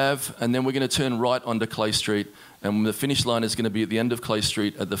Taylor Ave, and then we're going to turn right onto Clay Street, and the finish line is going to be at the end of Clay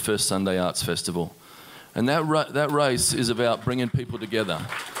Street at the first Sunday Arts Festival. And that race is about bringing people together.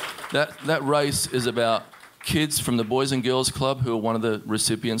 That race is about kids from the Boys and Girls Club, who are one of the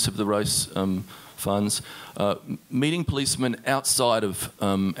recipients of the race funds, meeting policemen outside of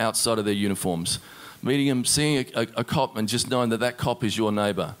their uniforms, meeting them, seeing a cop, and just knowing that cop is your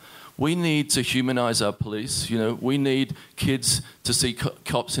neighbour. We need to humanise our police. You know, we need kids to see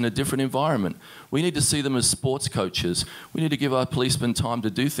cops in a different environment. We need to see them as sports coaches. We need to give our policemen time to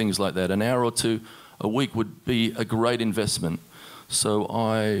do things like that. An hour or two a week would be a great investment. So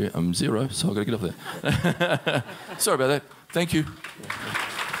I am 0, so I've got to get off there. Sorry about that. Thank you.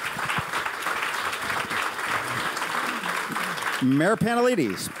 Mayor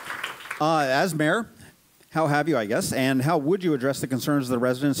Pantelides, as mayor, how have you, I guess, and how would you address the concerns of the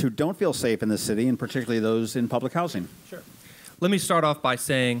residents who don't feel safe in the city, and particularly those in public housing? Sure. Let me start off by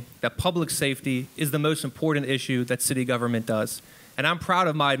saying that public safety is the most important issue that city government does. And I'm proud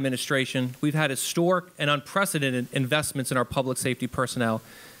of my administration. We've had historic and unprecedented investments in our public safety personnel.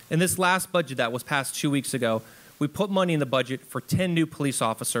 In this last budget that was passed 2 weeks ago, we put money in the budget for 10 new police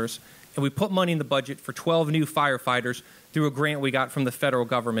officers, and we put money in the budget for 12 new firefighters through a grant we got from the federal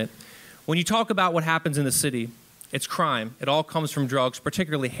government. When you talk about what happens in the city, it's crime. It all comes from drugs,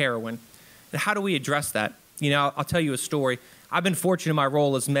 particularly heroin. And how do we address that? You know, I'll tell you a story. I've been fortunate in my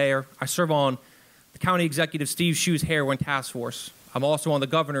role as mayor. I serve on the County Executive Steve Shue's Heroin Task Force. I'm also on the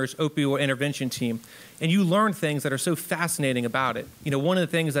governor's opioid intervention team. And you learn things that are so fascinating about it. You know, one of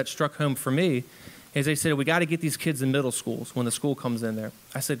the things that struck home for me is they said, we got to get these kids in middle schools when the school comes in there.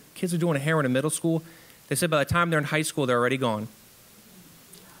 I said, kids are doing heroin in middle school? They said by the time they're in high school, they're already gone.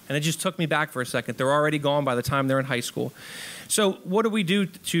 And it just took me back for a second. They're already gone by the time they're in high school. So what do we do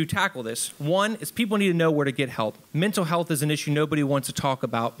to tackle this? One is people need to know where to get help. Mental health is an issue nobody wants to talk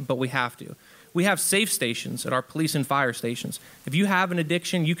about, but we have to. We have safe stations at our police and fire stations. If you have an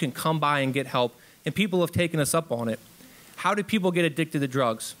addiction, you can come by and get help, and people have taken us up on it. How do people get addicted to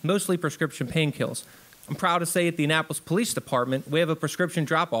drugs? Mostly prescription painkillers. I'm proud to say at the Annapolis Police Department, we have a prescription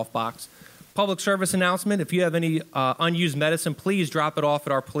drop-off box. Public service announcement, if you have any unused medicine, please drop it off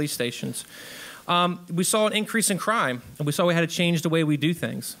at our police stations. We saw an increase in crime, and we saw we had to change the way we do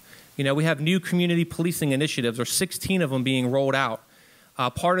things. You know, we have new community policing initiatives, or 16 of them being rolled out.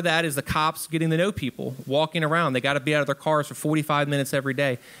 Part of that is the cops getting to know people, walking around. They got to be out of their cars for 45 minutes every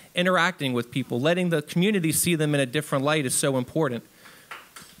day, interacting with people, letting the community see them in a different light is so important.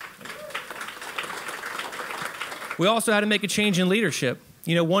 We also had to make a change in leadership.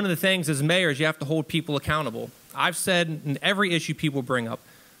 You know, one of the things as mayors, you have to hold people accountable. I've said in every issue people bring up,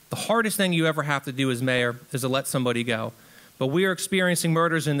 the hardest thing you ever have to do as mayor is to let somebody go. But we are experiencing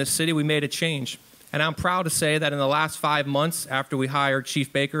murders in this city. We made a change. And I'm proud to say that in the last 5 months after we hired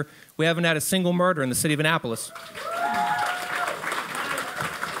Chief Baker, we haven't had a single murder in the city of Annapolis.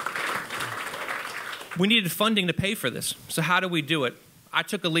 We needed funding to pay for this. So how do we do it? I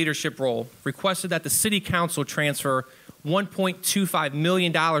took a leadership role, requested that the city council transfer $1.25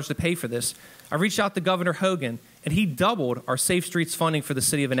 million to pay for this. I reached out to Governor Hogan, and he doubled our Safe Streets funding for the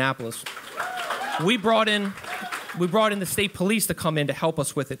city of Annapolis. We brought in the state police to come in to help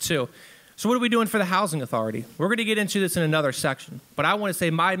us with it too. So what are we doing for the Housing Authority? We're going to get into this in another section, but I want to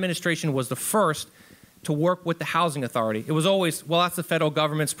say my administration was the first to work with the Housing Authority. It was always, well, that's the federal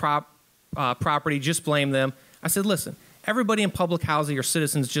government's property, just blame them. I said, listen, everybody in public housing are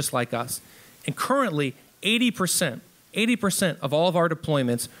citizens just like us. And currently, 80% of all of our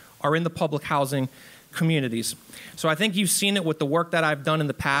deployments are in the public housing communities. So I think you've seen it with the work that I've done in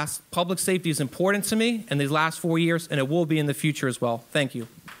the past. Public safety is important to me in these last 4 years, and it will be in the future as well. Thank you.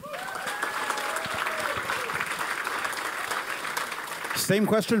 Same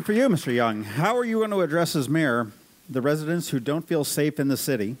question for you, Mr. Young. How are you going to address as mayor the residents who don't feel safe in the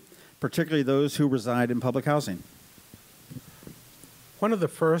city, particularly those who reside in public housing? One of the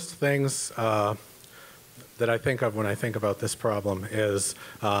first things that that I think of when I think about this problem is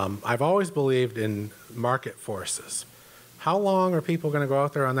I've always believed in market forces. How long are people going to go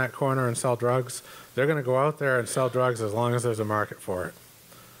out there on that corner and sell drugs? They're going to go out there and sell drugs as long as there's a market for it.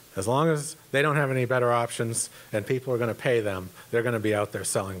 As long as they don't have any better options and people are going to pay them, they're going to be out there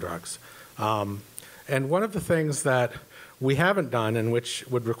selling drugs. And one of the things that we haven't done, and which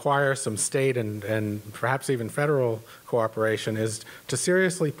would require some state and perhaps even federal cooperation, is to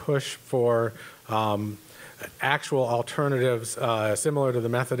seriously push for actual alternatives similar to the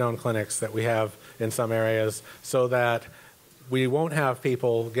methadone clinics that we have in some areas, so that we won't have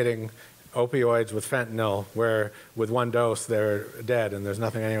people getting opioids with fentanyl where with one dose they're dead and there's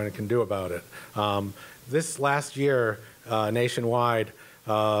nothing anyone can do about it. This last year, nationwide,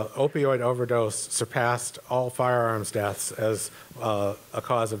 opioid overdose surpassed all firearms deaths as a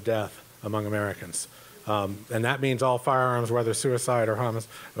cause of death among Americans. And that means all firearms, whether suicide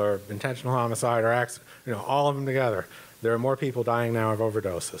or intentional homicide or accident, all of them together. There are more people dying now of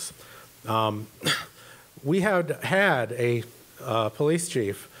overdoses. We had a police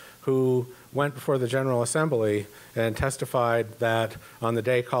chief who went before the General Assembly and testified that on the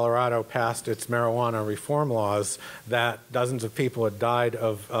day Colorado passed its marijuana reform laws, that dozens of people had died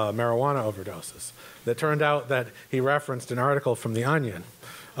of marijuana overdoses. It turned out that he referenced an article from The Onion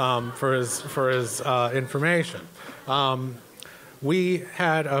for his information. We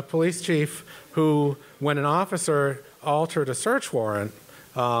had a police chief who, when an officer altered a search warrant,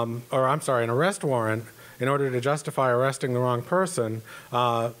 an arrest warrant, in order to justify arresting the wrong person,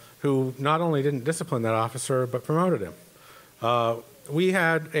 who not only didn't discipline that officer, but promoted him. We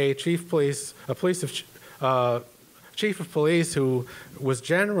had a chief of police who was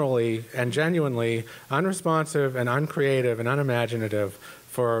generally and genuinely unresponsive and uncreative and unimaginative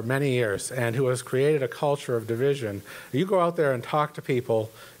for many years, and who has created a culture of division. You go out there and talk to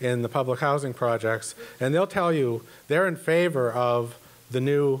people in the public housing projects, and they'll tell you they're in favor of the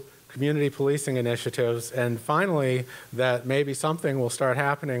new community policing initiatives, and finally that maybe something will start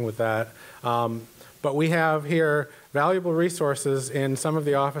happening with that. But we have here valuable resources in some of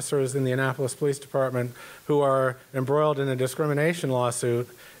the officers in the Annapolis Police Department who are embroiled in a discrimination lawsuit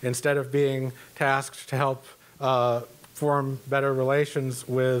instead of being tasked to help form better relations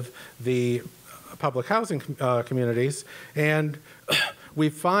with the public housing communities. And we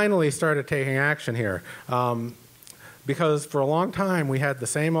finally started taking action here. Because for a long time we had the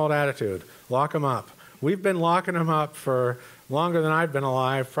same old attitude, lock them up. We've been locking them up for longer than I've been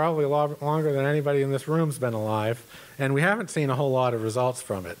alive, probably longer than anybody in this room's been alive, and we haven't seen a whole lot of results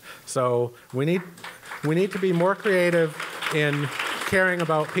from it. So we need to be more creative in caring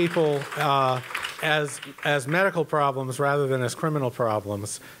about people as medical problems rather than as criminal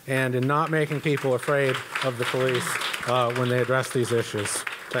problems, and in not making people afraid of the police when they address these issues.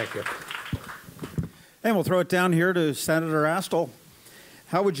 Thank you. And we'll throw it down here to Senator Astle.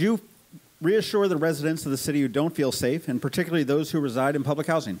 How would you reassure the residents of the city who don't feel safe, and particularly those who reside in public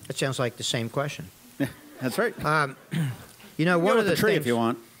housing? That sounds like the same question. That's right. One of the tree if you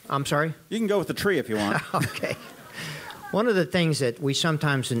want. I'm sorry? You can go with the tree if you want. Okay. One of the things that we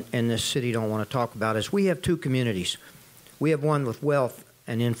sometimes in this city don't want to talk about is we have two communities. We have one with wealth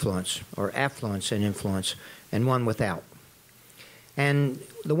and influence, or affluence and influence, and one without. And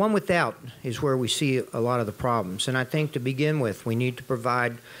the one without is where we see a lot of the problems. And I think to begin with, we need to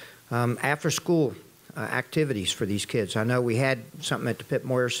provide after-school activities for these kids. I know we had something at the Pitt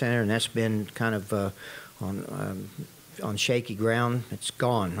Moyer Center, and that's been kind of on shaky ground. It's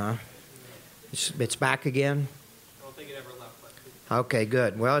gone, huh? It's back again? I don't think it ever left. Okay,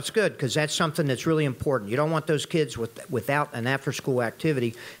 good. Well, it's good because that's something that's really important. You don't want those kids without an after-school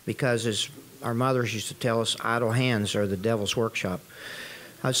activity because, as our mothers used to tell us, idle hands are the devil's workshop.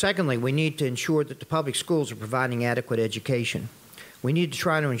 Secondly, we need to ensure that the public schools are providing adequate education. We need to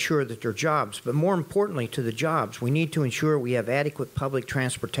try to ensure that there are jobs, but more importantly to the jobs, we need to ensure we have adequate public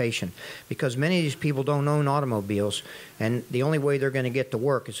transportation, because many of these people don't own automobiles, and the only way they're going to get to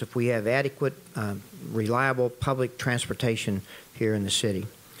work is if we have adequate, reliable public transportation here in the city.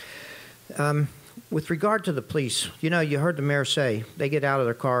 With regard to the police, you heard the mayor say they get out of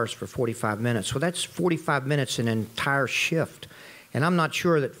their cars for 45 minutes. Well, that's 45 minutes in an entire shift. And I'm not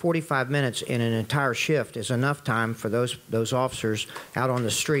sure that 45 minutes in an entire shift is enough time for those officers out on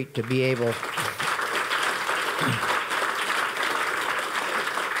the street to be able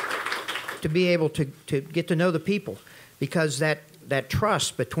to get to know the people, because that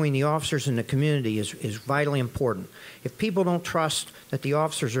trust between the officers and the community is vitally important. If people don't trust that the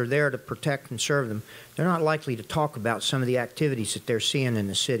officers are there to protect and serve them, they're not likely to talk about some of the activities that they're seeing in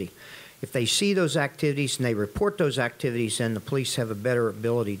the city. If they see those activities and they report those activities, then the police have a better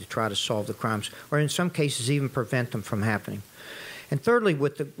ability to try to solve the crimes, or in some cases even prevent them from happening. And thirdly,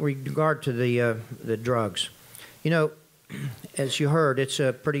 with regard to the drugs, as you heard, it's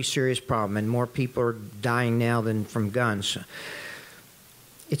a pretty serious problem, and more people are dying now than from guns.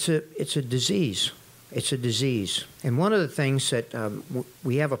 It's a disease. It's a disease. And one of the things that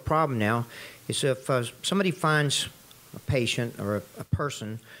we have a problem now is if somebody finds a patient or a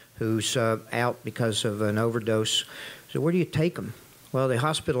person who's out because of an overdose, so where do you take them? Well, the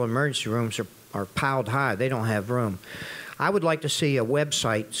hospital emergency rooms are piled high. They don't have room. I would like to see a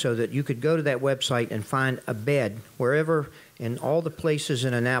website so that you could go to that website and find a bed wherever in all the places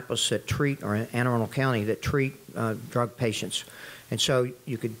in Annapolis that treat, or in Anne Arundel County, that treat drug patients. And so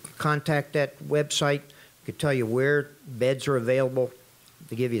you could contact that website. It could tell you where beds are available,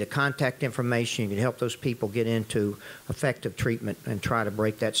 to give you the contact information. You can help those people get into effective treatment and try to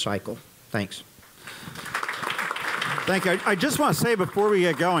break that cycle. Thanks. Thank you. I just want to say before we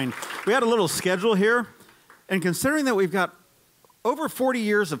get going, we had a little schedule here, and considering that we've got over 40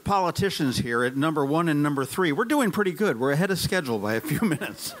 years of politicians here at number 1 and number 3, we're doing pretty good. We're ahead of schedule by a few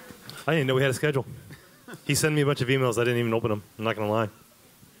minutes. I didn't know we had a schedule. He sent me a bunch of emails. I didn't even open them. I'm not going to lie.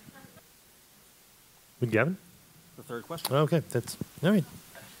 With Gavin? The third question. Okay, that's all right.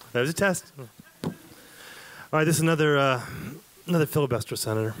 That was a test. All right, this is another filibuster,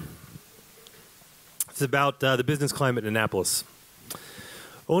 Senator. It's about the business climate in Annapolis.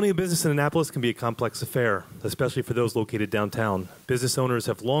 Owning a business in Annapolis can be a complex affair, especially for those located downtown. Business owners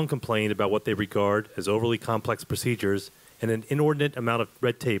have long complained about what they regard as overly complex procedures and an inordinate amount of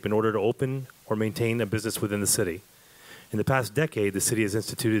red tape in order to open or maintain a business within the city. In the past decade, the city has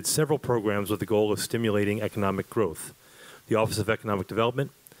instituted several programs with the goal of stimulating economic growth. The Office of Economic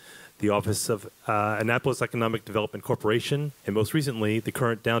Development, the Office of Annapolis Economic Development Corporation, and most recently, the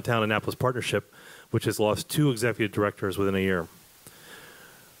current Downtown Annapolis Partnership, which has lost 2 executive directors within a year.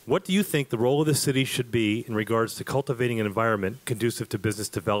 What do you think the role of the city should be in regards to cultivating an environment conducive to business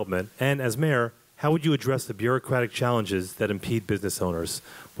development? And as mayor, how would you address the bureaucratic challenges that impede business owners?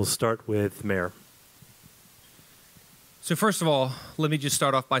 We'll start with Mayor. So first of all, let me just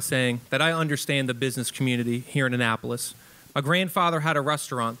start off by saying that I understand the business community here in Annapolis. My grandfather had a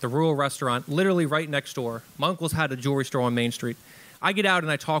restaurant, the Rural Restaurant, literally right next door. My uncle's had a jewelry store on Main Street. I get out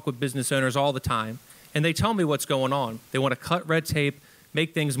and I talk with business owners all the time, and they tell me what's going on. They want to cut red tape,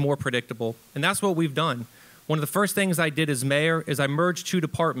 make things more predictable, and that's what we've done. One of the first things I did as mayor is I merged 2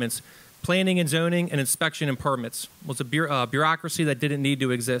 departments, planning and zoning and inspection and permits. It was a bureaucracy that didn't need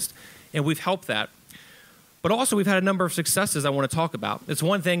to exist, and we've helped that. But also we've had a number of successes I want to talk about. It's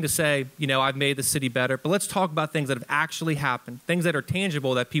one thing to say, I've made the city better, but let's talk about things that have actually happened, things that are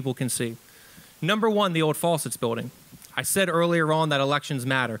tangible that people can see. Number 1, the old Fawcett's building. I said earlier on that elections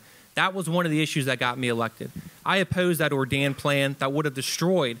matter. That was one of the issues that got me elected. I opposed that Ordan plan that would have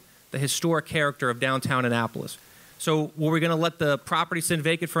destroyed the historic character of downtown Annapolis. So were we going to let the property sit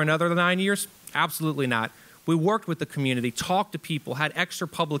vacant for another 9 years? Absolutely not. We worked with the community, talked to people, had extra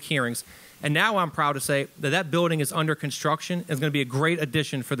public hearings, and now I'm proud to say that that building is under construction and is going to be a great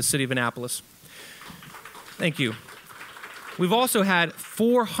addition for the city of Annapolis. Thank you. We've also had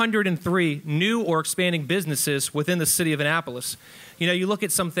 403 new or expanding businesses within the city of Annapolis. You look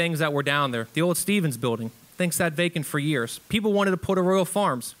at some things that were down there. The old Stevens building, things sat vacant for years. People wanted to put a Royal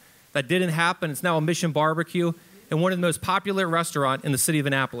Farms. That didn't happen. It's now a Mission Barbecue and one of the most popular restaurants in the city of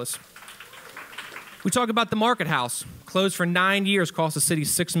Annapolis. We talk about the Market House, closed for 9 years, cost the city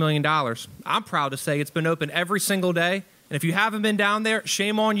 $6 million. I'm proud to say it's been open every single day, and if you haven't been down there,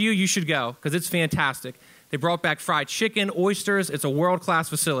 shame on you, you should go, because it's fantastic. They brought back fried chicken, oysters. It's a world-class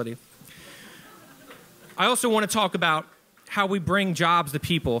facility. I also want to talk about how we bring jobs to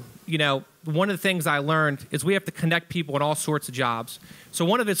people. One of the things I learned is we have to connect people in all sorts of jobs. So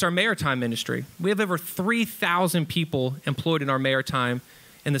one of it's our maritime industry. We have over 3,000 people employed in our maritime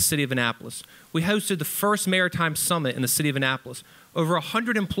in the city of Annapolis. We hosted the first maritime summit in the city of Annapolis. Over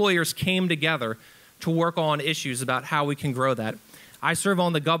 100 employers came together to work on issues about how we can grow that. I serve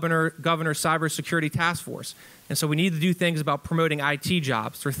on the governor's cybersecurity task force, and so we need to do things about promoting IT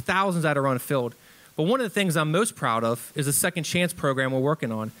jobs. There are thousands that are unfilled. But one of the things I'm most proud of is the Second Chance program we're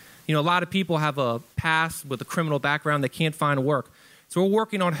working on. A lot of people have a past with a criminal background, they can't find work. So we're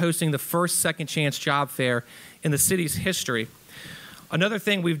working on hosting the first Second Chance job fair in the city's history. Another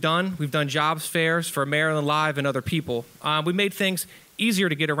thing we've done jobs fairs for Maryland Live and other people. We made things easier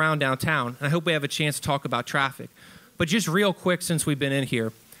to get around downtown, and I hope we have a chance to talk about traffic. But just real quick, since we've been in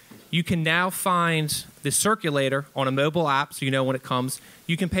here, you can now find the circulator on a mobile app, so you know when it comes.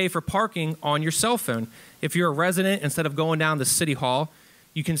 You can pay for parking on your cell phone. If you're a resident, instead of going down to City Hall,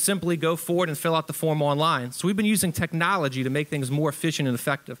 You can simply go forward and fill out the form online. So we've been using technology to make things more efficient and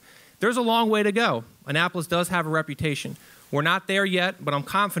effective. There's a long way to go. Annapolis does have a reputation. We're not there yet, but I'm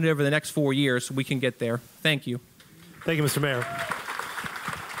confident over the next 4 years we can get there. Thank you. Thank you, Mr. Mayor.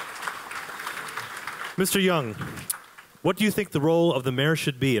 Mr. Young, what do you think the role of the mayor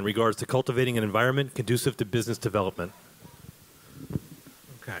should be in regards to cultivating an environment conducive to business development?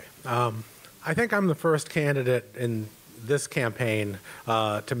 Okay. I think I'm the first candidate in this campaign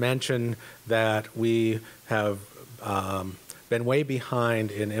to mention that we have been way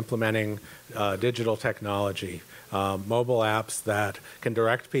behind in implementing digital technology, mobile apps that can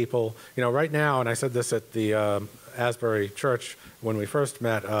direct people. You know, right now, and I said this at the Asbury Church when we first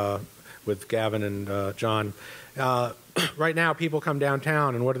met with Gavin and John, right now people come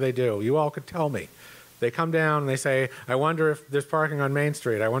downtown and what do? You all could tell me. They come down and they say, I wonder if there's parking on Main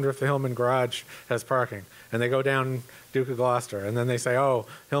Street. I wonder if the Hillman Garage has parking. And they go down Duke of Gloucester. And then they say, oh,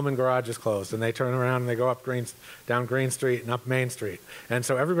 Hillman Garage is closed. And they turn around and they go up down Green Street and up Main Street. And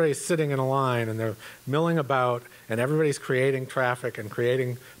so everybody's sitting in a line and they're milling about and everybody's creating traffic and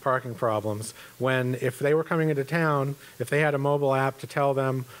creating parking problems when if they were coming into town, if they had a mobile app to tell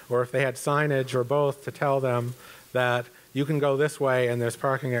them or if they had signage or both to tell them that you can go this way and there's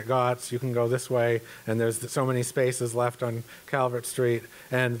parking at Gott's, you can go this way and there's so many spaces left on Calvert Street,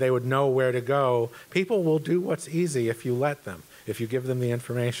 and they would know where to go. People will do what's easy if you let them, if you give them the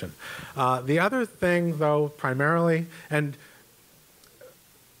information. The other thing, though, primarily, and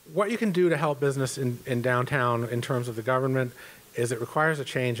what you can do to help business in downtown in terms of the government is it requires a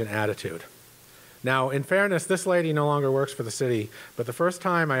change in attitude. Now, in fairness, this lady no longer works for the city, but the first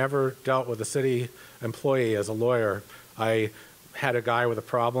time I ever dealt with a city employee as a lawyer, I had a guy with a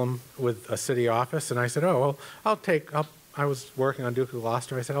problem with a city office, and I said, oh, well, I was working on Duke of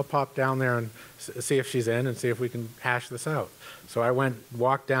Gloucester. I said, I'll pop down there and see if she's in and see if we can hash this out. So I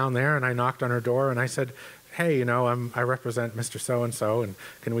walked down there, and I knocked on her door, and I said, hey, you know, I represent Mr. So-and-so, and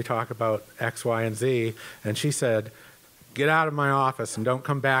can we talk about X, Y, and Z? And she said, get out of my office and don't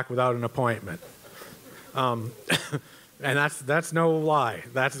come back without an appointment. And that's no lie.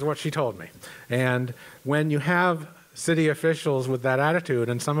 That's what she told me. And when you have city officials with that attitude,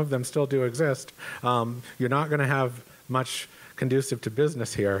 and some of them still do exist, you're not going to have much conducive to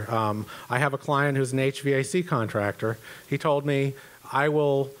business here. I have a client who's an HVAC contractor. He told me, I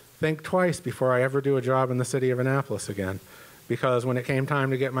will think twice before I ever do a job in the city of Annapolis again, because when it came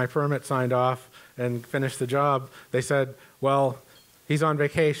time to get my permit signed off and finish the job, they said, well, he's on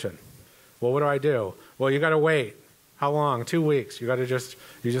vacation. Well, what do? Well, you got to wait. How long? 2 weeks. You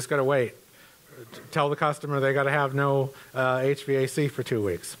just got to wait. Tell the customer they got to have no HVAC for 2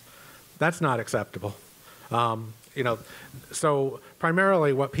 weeks. That's not acceptable. So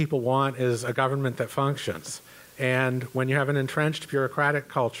primarily what people want is a government that functions. And when you have an entrenched bureaucratic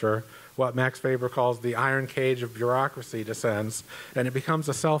culture, what Max Weber calls the iron cage of bureaucracy descends, and it becomes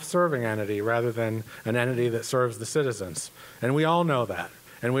a self-serving entity rather than an entity that serves the citizens. And we all know that.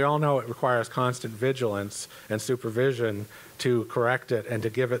 And we all know it requires constant vigilance and supervision to correct it and to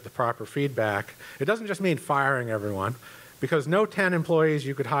give it the proper feedback. It doesn't just mean firing everyone, because no 10 employees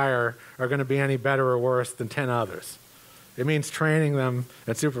you could hire are going to be any better or worse than 10 others. It means training them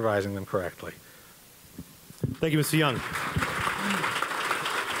and supervising them correctly. Thank you, Mr. Young.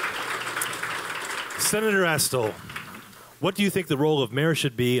 Senator Astle, what do you think the role of mayor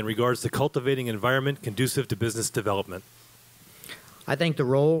should be in regards to cultivating an environment conducive to business development? I think the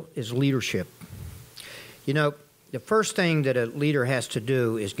role is leadership. You know, the first thing that a leader has to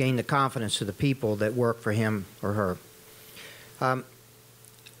do is gain the confidence of the people that work for him or her.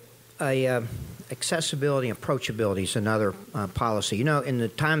 Accessibility and approachability is another policy. You know, in the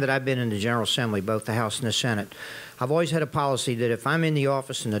time that I've been in the General Assembly, both the House and the Senate, I've always had a policy that if I'm in the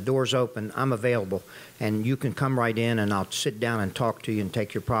office and the door's open, I'm available, and you can come right in and I'll sit down and talk to you and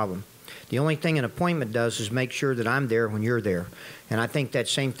take your problem. The only thing an appointment does is make sure that I'm there when you're there. And I think that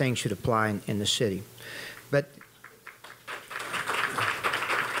same thing should apply in the city.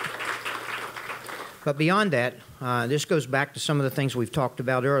 But beyond that, this goes back to some of the things we've talked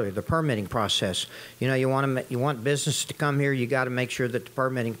about earlier, the permitting process. You know, you want business to come here, you got to make sure that the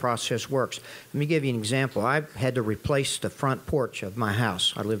permitting process works. Let me give you an example. I had to replace the front porch of my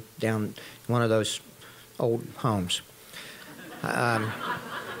house. I live down one of those old homes.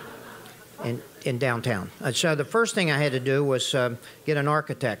 In downtown. So the first thing I had to do was get an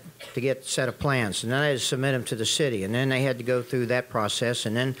architect to get a set of plans, and then I had to submit them to the city, and then they had to go through that process,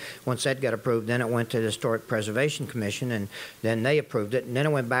 and then once that got approved, then it went to the Historic Preservation Commission, and then they approved it, and then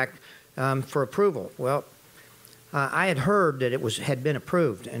it went back for approval. Well, I had heard that it had been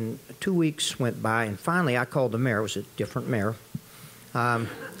approved, and 2 weeks went by, and finally I called the mayor. It was a different mayor.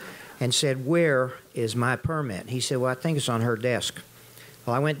 and said, "Where is my permit?" He said, "Well, I think it's on her desk."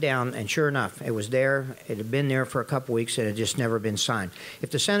 Well, I went down, and sure enough, it was there. It had been there for a couple weeks. It had just never been signed.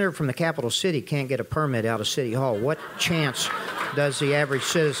 If the senator from the capital city can't get a permit out of City Hall, what chance does the average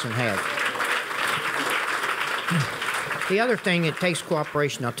citizen have? The other thing, it takes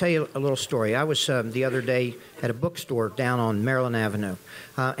cooperation. I'll tell you a little story. I was the other day at a bookstore down on Maryland Avenue,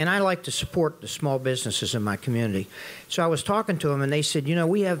 and I like to support the small businesses in my community. So I was talking to them, and they said,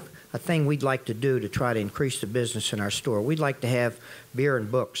 we have a thing we'd like to do to try to increase the business in our store. We'd like to have beer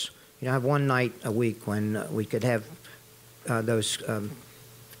and books. Have one night a week when we could have those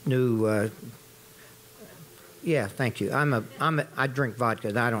new. Yeah, thank you. I drink vodka.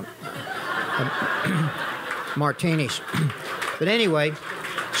 I don't. Martinis. But anyway,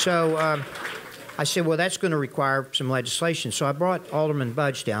 so I said, well, that's going to require some legislation. So I brought Alderman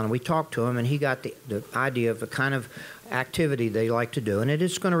Budge down, and we talked to him, and he got the idea of the kind of activity they like to do, and it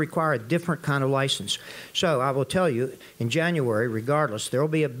is going to require a different kind of license. So I will tell you, in January, regardless, there will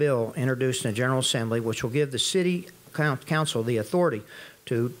be a bill introduced in the General Assembly which will give the City Council the authority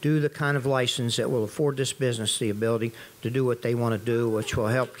to do the kind of license that will afford this business the ability to do what they want to do, which will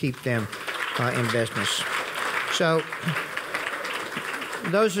help keep them in business. So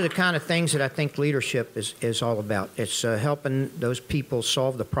those are the kind of things that I think leadership is all about. It's helping those people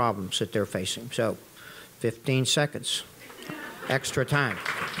solve the problems that they're facing. So 15 seconds, extra time.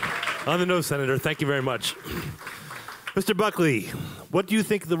 On the nose, Senator. Thank you very much. Mr. Buckley, what do you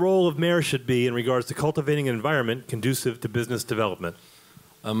think the role of mayor should be in regards to cultivating an environment conducive to business development?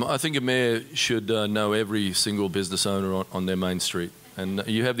 I think a mayor should know every single business owner on their main street. And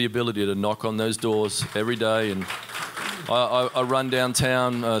you have the ability to knock on those doors every day. And I run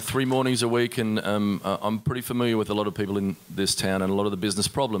downtown 3 mornings a week, and I'm pretty familiar with a lot of people in this town and a lot of the business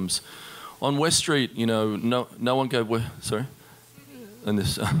problems. On West Street, no one gave... Sorry?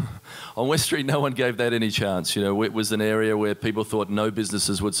 On West Street, no one gave that any chance. It was an area where people thought no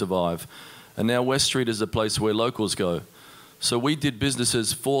businesses would survive. And now West Street is a place where locals go. So we did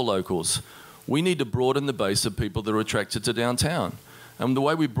businesses for locals. We need to broaden the base of people that are attracted to downtown. And the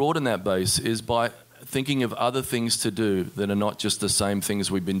way we broaden that base is by thinking of other things to do that are not just the same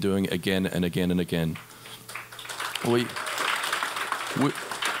things we've been doing again and again and again.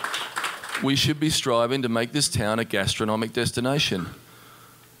 We should be striving to make this town a gastronomic destination.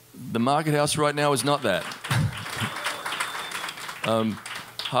 The Market House right now is not that.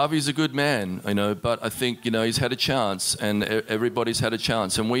 Harvey's a good man, but I think, he's had a chance, and everybody's had a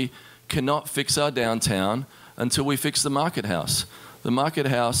chance. And we cannot fix our downtown until we fix the Market House. The Market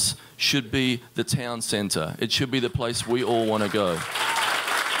House should be the town centre. It should be the place we all want to go.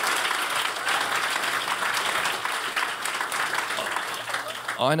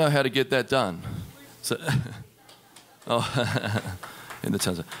 I know how to get that done. So, in the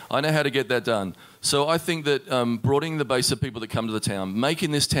town centre. I know how to get that done. So I think that broadening the base of people that come to the town, making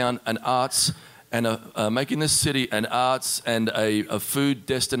this town an arts and making this city an arts and a food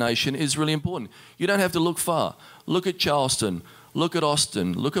destination is really important. You don't have to look far. Look at Charleston. Look at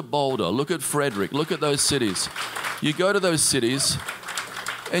Austin, look at Boulder, look at Frederick, look at those cities. You go to those cities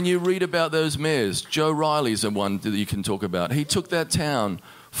and you read about those mayors. Joe Riley's the one that you can talk about. He took that town,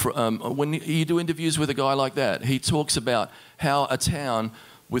 when you do interviews with a guy like that, he talks about how a town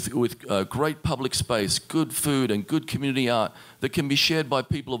with great public space, good food and good community art that can be shared by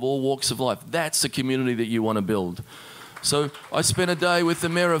people of all walks of life, that's the community that you want to build. So I spent a day with the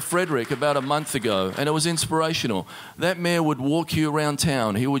mayor of Frederick about a month ago, and it was inspirational. That mayor would walk you around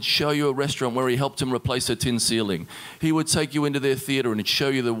town. He would show you a restaurant where he helped him replace a tin ceiling. He would take you into their theatre and he'd show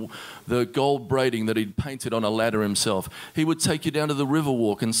you the gold braiding that he'd painted on a ladder himself. He would take you down to the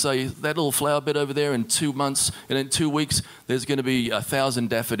Riverwalk and say, that little flower bed over there, in 2 months, and in 2 weeks, there's going to be 1,000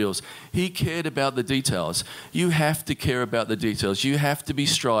 daffodils. He cared about the details. You have to care about the details. You have to be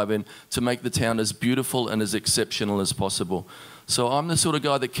striving to make the town as beautiful and as exceptional as possible. So I'm the sort of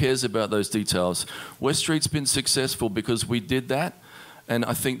guy that cares about those details. West Street's been successful because we did that. And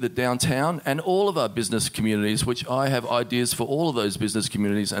I think that downtown and all of our business communities, which I have ideas for all of those business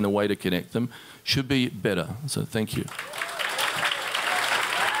communities and a way to connect them, should be better. So thank you.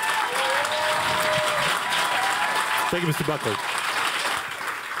 Thank you, Mr. Buckley.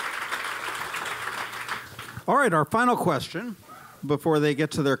 All right, our final question before they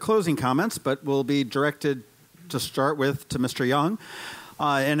get to their closing comments, but will be directed to start with to Mr. Young.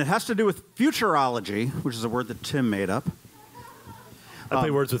 And it has to do with futurology, which is a word that Tim made up. I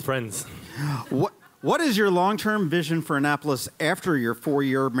play words with friends. What is your long-term vision for Annapolis after your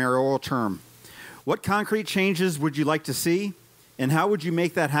 4-year mayoral term? What concrete changes would you like to see, and how would you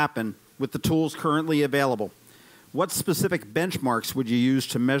make that happen with the tools currently available? what specific benchmarks would you use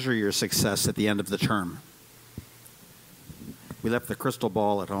to measure your success at the end of the term? We left the crystal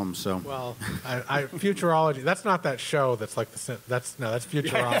ball at home, so. Well, futurology, that's not that show that's like that's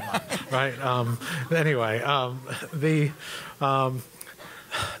Futurama, right? Anyway,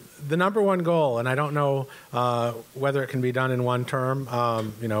 the number one goal, and I don't know whether it can be done in one term,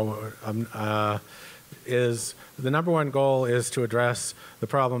 is the number one goal is to address the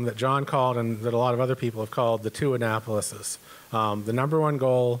problem that John called and that a lot of other people have called the two Annapolises. The number one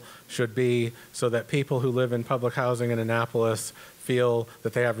goal should be so that people who live in public housing in Annapolis feel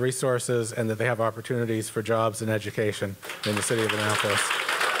that they have resources and that they have opportunities for jobs and education in the city of Annapolis.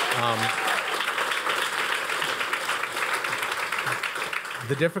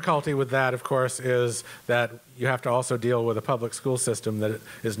 The difficulty with that, of course, is that you have to also deal with a public school system that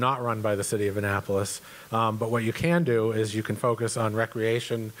is not run by the city of Annapolis. But what you can do is you can focus on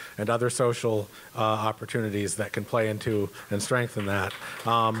recreation and other social opportunities that can play into and strengthen that.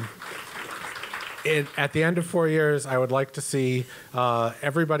 At the end of 4 years, I would like to see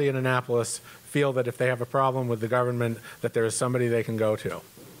everybody in Annapolis feel that if they have a problem with the government, that there is somebody they can go to.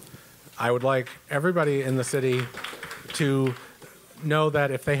 I would like everybody in the city to know that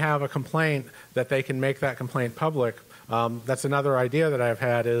if they have a complaint, that they can make that complaint public. That's another idea that I've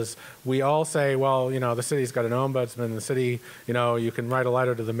had is we all say, well, the city's got an ombudsman, the city, you can write a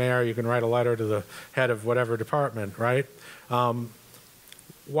letter to the mayor, you can write a letter to the head of whatever department, right?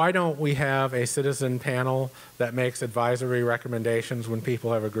 Why don't we have a citizen panel that makes advisory recommendations when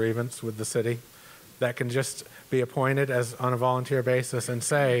people have a grievance with the city that can just be appointed as on a volunteer basis and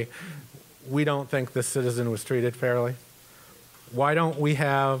say, we don't think this citizen was treated fairly? Why don't we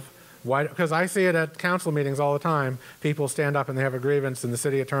have, because I see it at council meetings all the time, people stand up and they have a grievance and the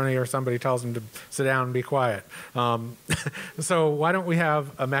city attorney or somebody tells them to sit down and be quiet. So why don't we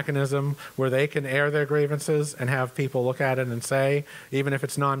have a mechanism where they can air their grievances and have people look at it and say, even if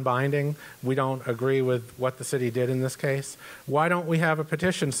it's non-binding, we don't agree with what the city did in this case? Why don't we have a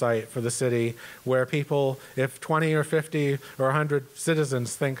petition site for the city where people, if 20 or 50 or 100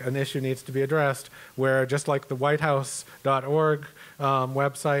 citizens think an issue needs to be addressed, where just like the whitehouse.org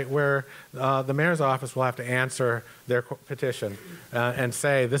website, where the mayor's office will have to answer their petition and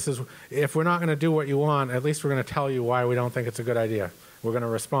say, if we're not going to do what you want, at least we're going to tell you why we don't think it's a good idea. We're going to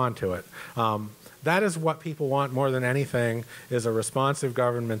respond to it. That is what people want more than anything, is a responsive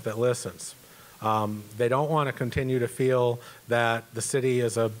government that listens. They don't want to continue to feel that the city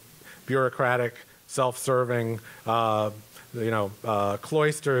is a bureaucratic, self-serving,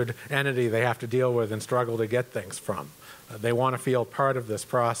 cloistered entity they have to deal with and struggle to get things from. They want to feel part of this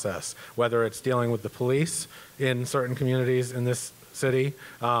process, whether it's dealing with the police in certain communities in this city.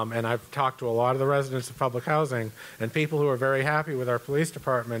 And I've talked to a lot of the residents of public housing, and people who are very happy with our police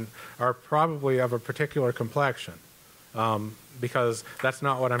department are probably of a particular complexion, because that's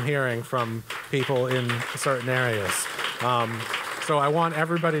not what I'm hearing from people in certain areas. So I want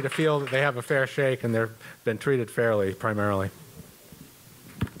everybody to feel that they have a fair shake and they've been treated fairly, primarily.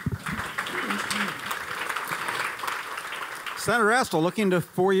 Senator Astle, looking to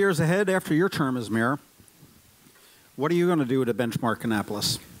 4 years ahead after your term as mayor, what are you going to do to benchmark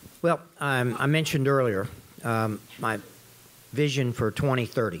Annapolis? Well, I mentioned earlier my vision for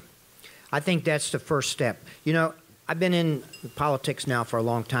 2030. I think that's the first step. I've been in politics now for a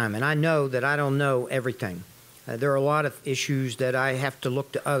long time, and I know that I don't know everything. There are a lot of issues that I have to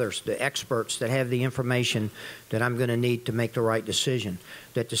look to others, the experts that have the information that I'm going to need to make the right decision,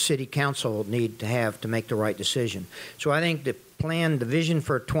 that the city council will need to have to make the right decision. So I think the vision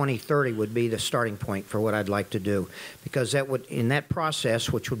for 2030 would be the starting point for what I'd like to do, because that would, in that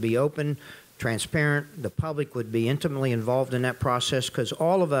process, which would be open, transparent, the public would be intimately involved in that process, because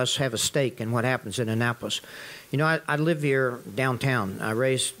all of us have a stake in what happens in Annapolis. I live here downtown. I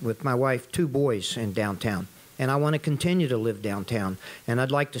raised, with my wife, 2 boys in downtown. And I want to continue to live downtown. And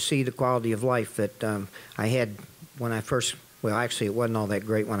I'd like to see the quality of life that I had when I first, well, actually, it wasn't all that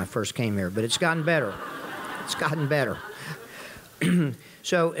great when I first came here, but it's gotten better. It's gotten better.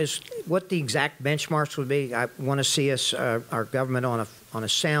 So what the exact benchmarks would be, I want to see us, our government, on a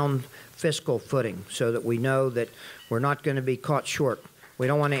sound fiscal footing, so that we know that we're not going to be caught short. We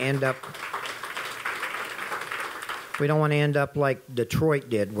don't want to end up like Detroit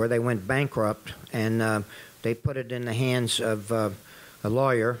did, where they went bankrupt and they put it in the hands of a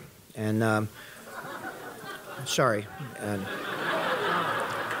lawyer, and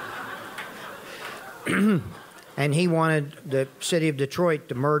and he wanted the city of Detroit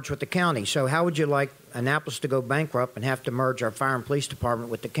to merge with the county. So how would you like Annapolis to go bankrupt and have to merge our fire and police department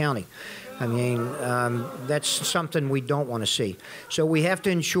with the county. I mean, that's something we don't want to see. So we have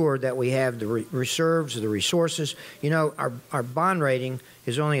to ensure that we have the reserves, the resources. You know, our bond rating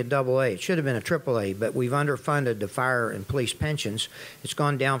is only a AA. It should have been a AAA, but we've underfunded the fire and police pensions. It's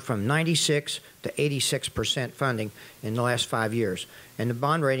gone down from 96 to 86% funding in the last 5 years. And the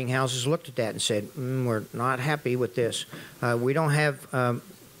bond rating houses looked at that and said, we're not happy with this. We don't have the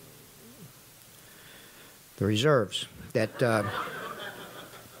reserves that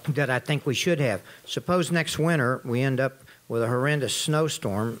I think we should have. Suppose next winter we end up with a horrendous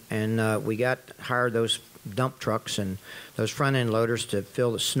snowstorm and we hired those dump trucks and those front-end loaders to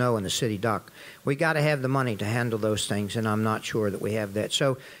fill the snow in the city dock. We got to have the money to handle those things, and I'm not sure that we have that.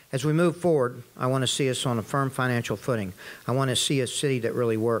 So as we move forward, I want to see us on a firm financial footing. I want to see a city that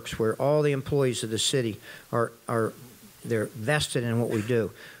really works, where all the employees of the city they're vested in what we do.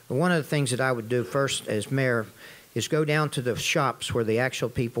 But one of the things that I would do first as mayor is go down to the shops where the actual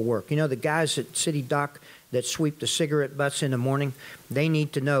people work. You know, the guys at City Dock that sweep the cigarette butts in the morning, they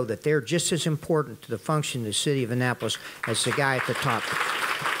need to know that they're just as important to the function of the city of Annapolis as the guy at the top.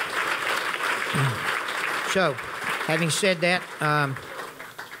 So, having said that,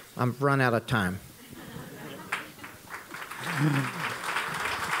 I've run out of time.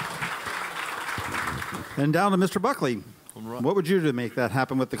 And down to Mr. Buckley. Right. What would you do to make that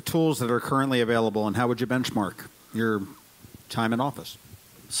happen with the tools that are currently available, and how would you benchmark your time in office?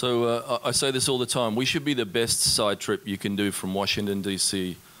 So I say this all the time. We should be the best side trip you can do from Washington,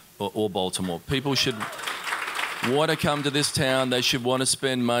 D.C. or Baltimore. People should want to come to this town. They should want to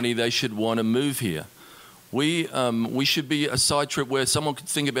spend money. They should want to move here. We should be a side trip where someone could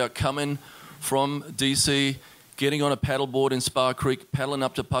think about coming from D.C., getting on a paddleboard in Spa Creek, paddling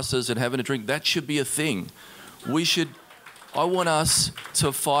up to Pussers and having a drink. That should be a thing. I want us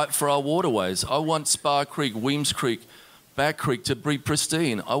to fight for our waterways. I want Spa Creek, Weems Creek, Back Creek to be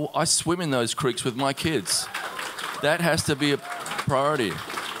pristine. I swim in those creeks with my kids. That has to be a priority.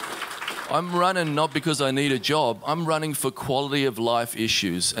 I'm running not because I need a job. I'm running for quality of life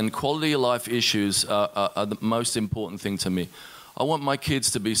issues, and quality of life issues are the most important thing to me. I want my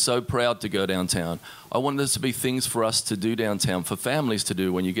kids to be so proud to go downtown. I want there to be things for us to do downtown, for families to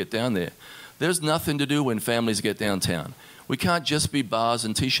do when you get down there. There's nothing to do when families get downtown. We can't just be bars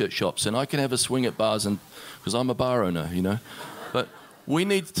and T-shirt shops, and I can have a swing at bars because I'm a bar owner, you know. But we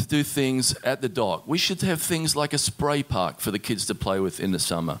need to do things at the dock. We should have things like a spray park for the kids to play with in the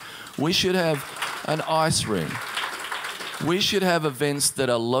summer. We should have an ice rink. We should have events that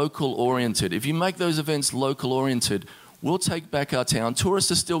are local-oriented. If you make those events local-oriented, we'll take back our town.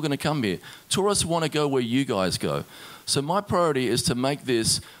 Tourists are still going to come here. Tourists want to go where you guys go. So my priority is to make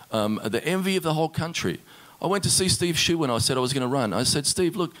this the envy of the whole country. I went to see Steve Shue when I said I was going to run. I said,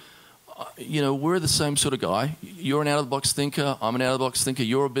 Steve, look, you know, we're the same sort of guy. You're an out-of-the-box thinker. I'm an out-of-the-box thinker.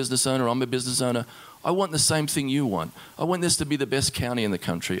 You're a business owner. I'm a business owner. I want the same thing you want. I want this to be the best county in the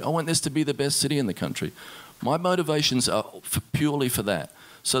country. I want this to be the best city in the country. My motivations are purely for that,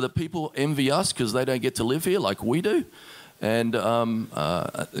 so that people envy us because they don't get to live here like we do, and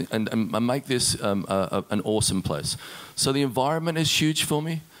make this an awesome place. So the environment is huge for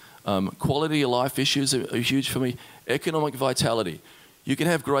me. Quality of life issues are huge for me. Economic vitality. You can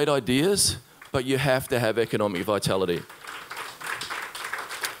have great ideas, but you have to have economic vitality.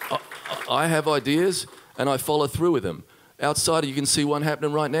 I have ideas, and I follow through with them. Outside, you can see one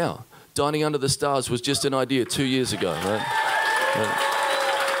happening right now. Dining Under the Stars was just an idea 2 years ago, right?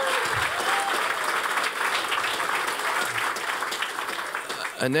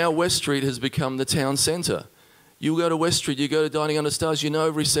 And now West Street has become the town centre. You go to West Street, you go to Dining Under Stars, you know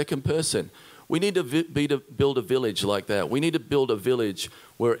every second person. We need to build a village like that. We need to build a village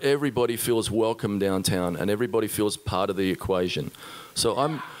where everybody feels welcome downtown and everybody feels part of the equation. So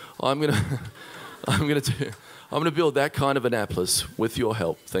I'm gonna build that kind of Annapolis with your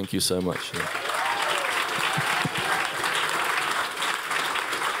help. Thank you so much.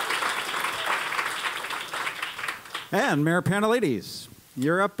 And Mayor Pantelides,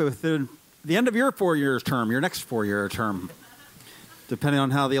 you're up with the end of your 4 years term, your next 4-year term, depending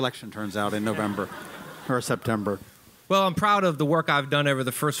on how the election turns out in November or September. Well, I'm proud of the work I've done over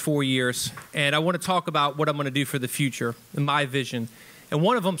the first 4 years, and I want to talk about what I'm going to do for the future and my vision. And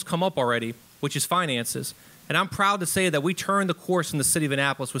one of them's come up already, which is finances. And I'm proud to say that we turned the course in the city of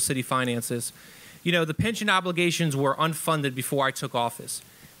Annapolis with city finances. You know, the pension obligations were unfunded before I took office.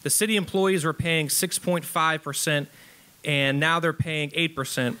 The city employees were paying 6.5%, and now they're paying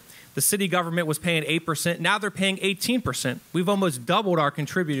 8%. The city government was paying 8%. Now they're paying 18%. We've almost doubled our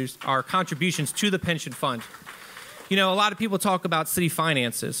contributions to the pension fund. You know, a lot of people talk about city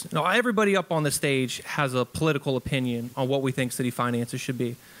finances. You know, everybody up on the stage has a political opinion on what we think city finances should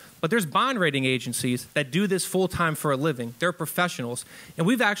be. But there's bond rating agencies that do this full-time for a living. They're professionals. And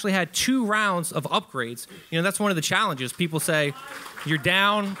we've actually had 2 rounds of upgrades. You know, that's one of the challenges. People say, you're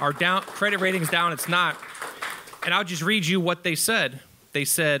down, our credit rating's down. It's not. And I'll just read you what they said. They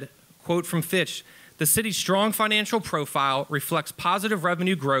said, quote from Fitch, "The city's strong financial profile reflects positive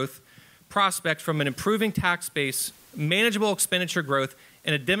revenue growth, prospect from an improving tax base, manageable expenditure growth,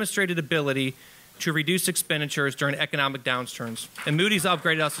 and a demonstrated ability to reduce expenditures during economic downturns." And Moody's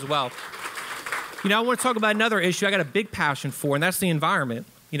upgraded us as well. You know, I want to talk about another issue I got a big passion for, and that's the environment.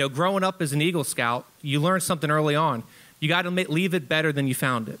 You know, growing up as an Eagle Scout, you learn something early on. You got to leave it better than you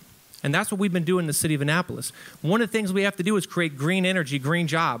found it. And that's what we've been doing in the city of Annapolis. One of the things we have to do is create green energy, green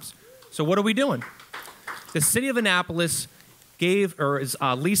jobs. So what are we doing? The city of Annapolis is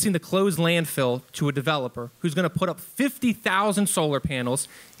leasing the closed landfill to a developer who's going to put up 50,000 solar panels.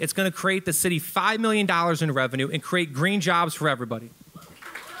 It's going to create the city $5 million in revenue and create green jobs for everybody.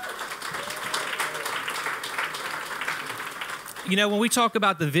 You know, when we talk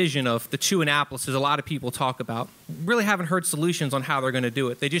about the vision of the 2 Annapolises, a lot of people talk about, really haven't heard solutions on how they're going to do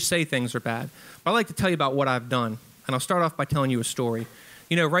it. They just say things are bad. But I'd like to tell you about what I've done. And I'll start off by telling you a story.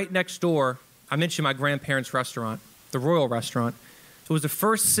 You know, right next door, I mentioned my grandparents' restaurant, the Royal Restaurant. It was the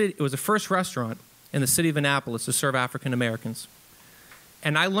first restaurant in the city of Annapolis to serve African Americans.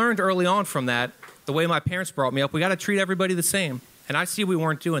 And I learned early on from that, the way my parents brought me up, we got to treat everybody the same. And I see we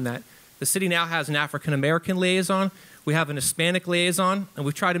weren't doing that. The city now has an African American liaison, we have an Hispanic liaison, and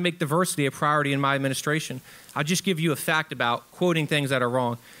we've tried to make diversity a priority in my administration. I'll just give you a fact about quoting things that are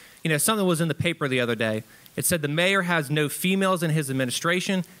wrong. You know, something was in the paper the other day. It said the mayor has no females in his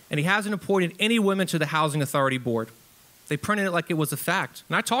administration, and he hasn't appointed any women to the Housing Authority Board. They printed it like it was a fact.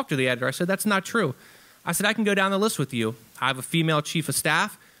 And I talked to the editor. I said, that's not true. I said, I can go down the list with you. I have a female chief of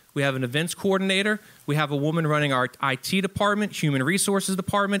staff. We have an events coordinator. We have a woman running our IT department, human resources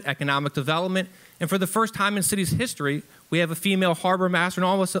department, economic development. And for the first time in city's history, we have a female harbor master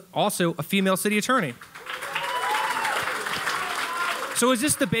and also a female city attorney. So as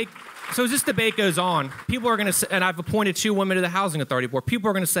this debate goes on, people are going to say, and I've appointed 2 women to the Housing Authority Board, people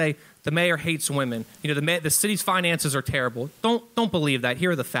are going to say the mayor hates women. You know, the city's finances are terrible. Don't believe that.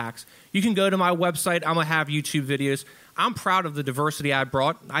 Here are the facts. You can go to my website. I'm going to have YouTube videos. I'm proud of the diversity I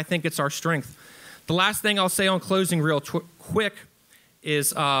brought. I think it's our strength. The last thing I'll say on closing real quick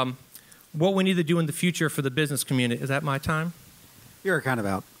is what we need to do in the future for the business community. Is that my time? You're kind of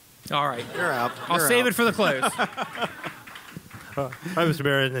out. All right. You're out. I'll save it for the close. All right, Mr.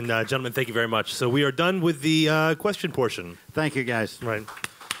 Mayor and gentlemen, thank you very much. So we are done with the question portion. Thank you, guys. Right.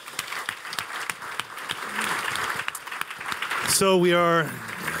 So we are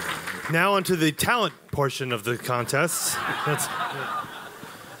now onto the talent portion of the contest.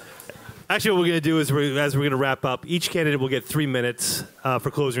 Actually, what we're going to do is, as we're going to wrap up, each candidate will get 3 minutes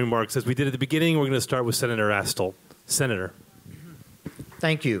for closing remarks. As we did at the beginning, we're going to start with Senator Astle. Senator.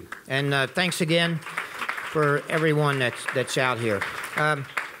 Thank you. And thanks again for everyone that's out here.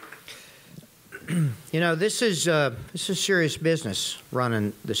 You know, this is serious business,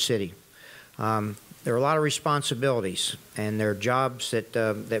 running the city. There are a lot of responsibilities, and there are jobs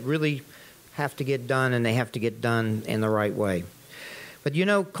that really have to get done, and they have to get done in the right way. But you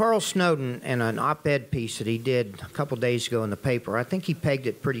know, Carl Snowden, in an op-ed piece that he did a couple days ago in the paper, I think he pegged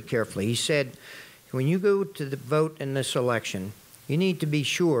it pretty carefully. He said, when you go to the vote in this election, you need to be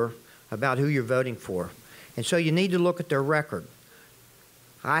sure about who you're voting for. And so you need to look at their record.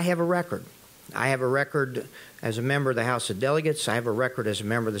 I have a record. I have a record as a member of the House of Delegates. I have a record as a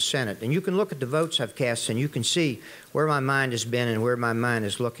member of the Senate. And you can look at the votes I've cast, and you can see where my mind has been and where my mind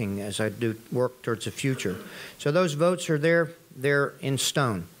is looking as I do work towards the future. So those votes are there. They're in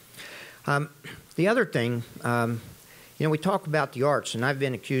stone. The other thing, you know, we talk about the arts, and I've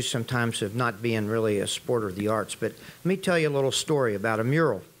been accused sometimes of not being really a supporter of the arts. But let me tell you a little story about a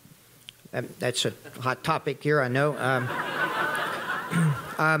mural. That's a hot topic here, I know.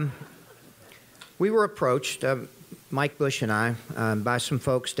 We were approached, Mike Bush and I, by some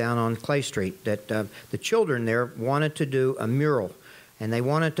folks down on Clay Street that the children there wanted to do a mural, and they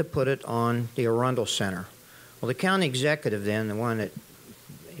wanted to put it on the Arundel Center. Well, the county executive then, the one that,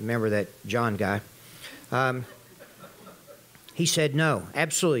 remember that John guy, he said no,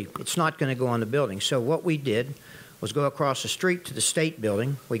 absolutely, it's not going to go on the building. So what we did was go across the street to the state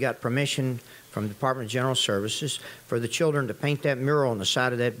building. We got permission from the Department of General Services for the children to paint that mural on the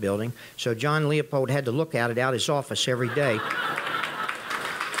side of that building. So John Leopold had to look at it out of his office every day.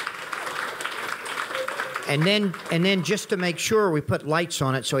 And then just to make sure, we put lights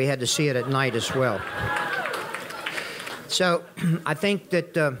on it so he had to see it at night as well. So I think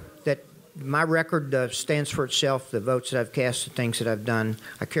that that my record stands for itself, the votes that I've cast, the things that I've done.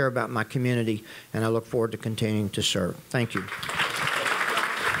 I care about my community, and I look forward to continuing to serve. Thank you.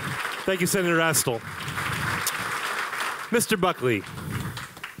 Thank you, Senator Astle. Mr. Buckley.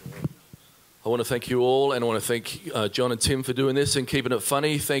 I want to thank you all, and I want to thank John and Tim for doing this and keeping it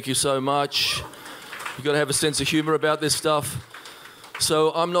funny. Thank you so much. You've got to have a sense of humor about this stuff.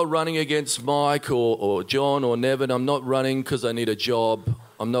 So I'm not running against Mike or John or Nevin. I'm not running because I need a job.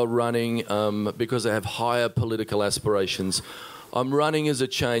 I'm not running because I have higher political aspirations. I'm running as a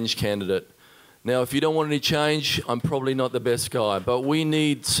change candidate. Now, if you don't want any change, I'm probably not the best guy, but we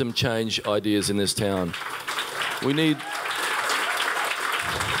need some change ideas in this town. We need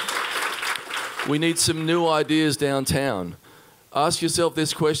some new ideas downtown. Ask yourself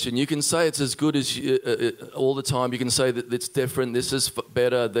this question. You can say it's as good as all the time. You can say that it's different, this is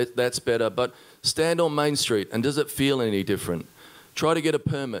better, that's better. But stand on Main Street, and does it feel any different? Try to get a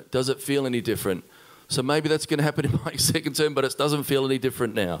permit. Does it feel any different? So maybe that's going to happen in my second term, but it doesn't feel any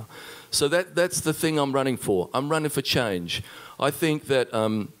different now. So that's the thing I'm running for. I'm running for change. I think that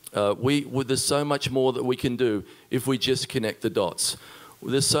there's so much more that we can do if we just connect the dots.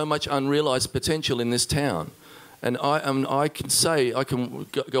 There's so much unrealised potential in this town. And I can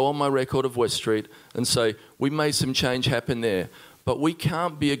go on my record of West Street and say, we made some change happen there. But we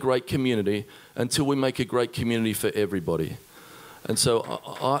can't be a great community until we make a great community for everybody. And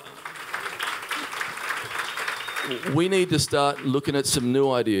so we need to start looking at some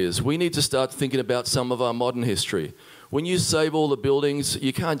new ideas. We need to start thinking about some of our modern history. When you save all the buildings,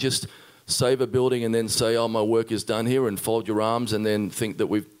 you can't just save a building and then say, oh, my work is done here, and fold your arms and then think that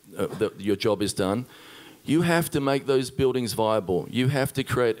that your job is done. You have to make those buildings viable. You have to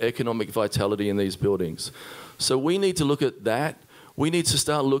create economic vitality in these buildings. So we need to look at that. We need to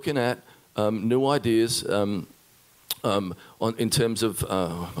start looking at new ideas in terms of...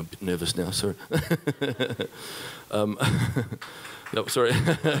 I'm a bit nervous now, sorry. No, sorry.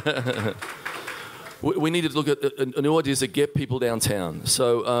 We need to look at new ideas that get people downtown.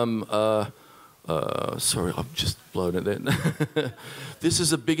 So... sorry, I'm just blown it then. This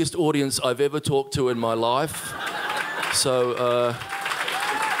is the biggest audience I've ever talked to in my life. So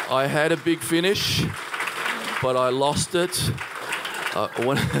I had a big finish, but I lost it.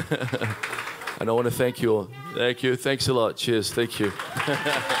 And I want to thank you all. Thank you. Thanks a lot. Cheers. Thank you.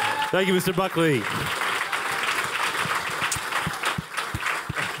 Thank you, Mr. Buckley.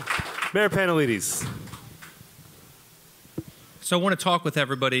 Mayor Pantelides. So I want to talk with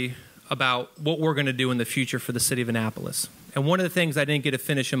everybody about what we're going to do in the future for the city of Annapolis. And one of the things I didn't get to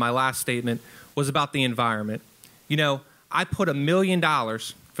finish in my last statement was about the environment. You know, I put $1 million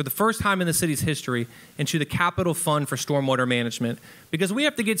for the first time in the city's history into the Capital Fund for Stormwater Management because we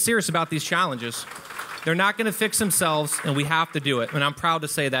have to get serious about these challenges. They're not going to fix themselves, and we have to do it. And I'm proud to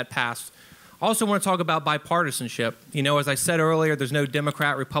say that passed. I also want to talk about bipartisanship. You know, as I said earlier, there's no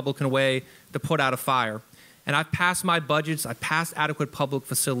Democrat-Republican way to put out a fire. And I've passed my budgets. I've passed adequate public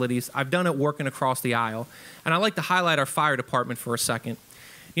facilities. I've done it working across the aisle. And I'd like to highlight our fire department for a second.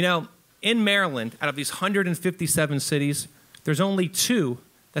 You know, in Maryland, out of these 157 cities, there's only 2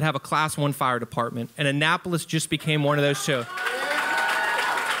 that have a Class 1 fire department. And Annapolis just became one of those 2.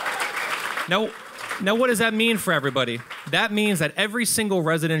 Now, what does that mean for everybody? That means that every single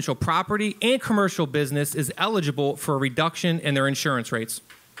residential property and commercial business is eligible for a reduction in their insurance rates.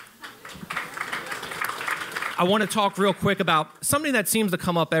 I want to talk real quick about something that seems to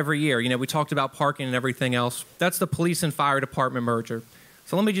come up every year. You know, we talked about parking and everything else. That's the police and fire department merger.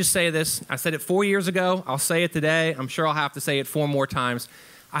 So let me just say this. I said it 4 years ago. I'll say it today. I'm sure I'll have to say it 4 more times.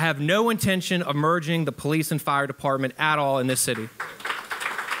 I have no intention of merging the police and fire department at all in this city.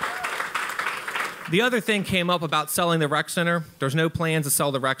 The other thing came up about selling the rec center. There's no plans to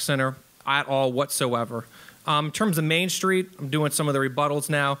sell the rec center at all whatsoever. In terms of Main Street, I'm doing some of the rebuttals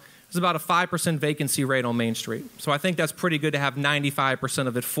now. There's about a 5% vacancy rate on Main Street. So I think that's pretty good to have 95%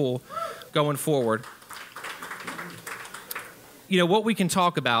 of it full going forward. You know, what we can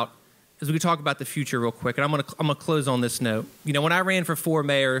talk about is we can talk about the future real quick. And I'm gonna close on this note. You know, when I ran for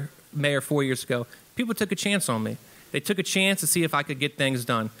mayor 4 years ago, people took a chance on me. They took a chance to see if I could get things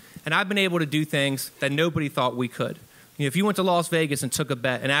done. And I've been able to do things that nobody thought we could. You know, if you went to Las Vegas and took a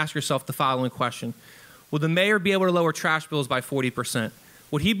bet and asked yourself the following question, will the mayor be able to lower trash bills by 40%?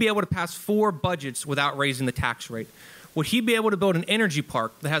 Would he be able to pass 4 budgets without raising the tax rate? Would he be able to build an energy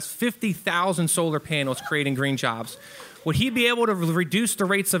park that has 50,000 solar panels creating green jobs? Would he be able to reduce the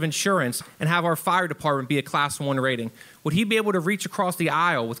rates of insurance and have our fire department be a Class 1 rating? Would he be able to reach across the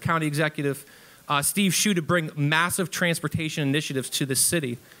aisle with County Executive Steve Shue to bring massive transportation initiatives to the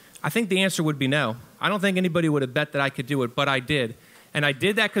city? I think the answer would be no. I don't think anybody would have bet that I could do it, but I did. And I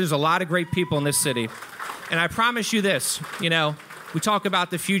did that because there's a lot of great people in this city. And I promise you this, we talk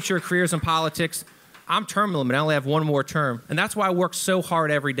about the future, careers in politics. I'm term limited. I only have one more term. And that's why I work so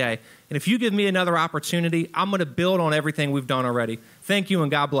hard every day. And if you give me another opportunity, I'm going to build on everything we've done already. Thank you,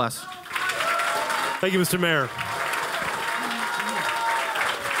 and God bless. Thank you, Mr. Mayor.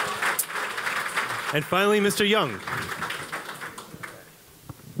 And finally, Mr. Young.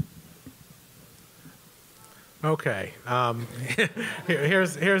 Okay.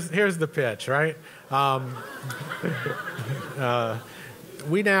 Here's the pitch, right?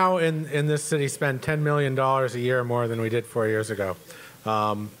 We now in this city spend $10 million a year more than we did 4 years ago.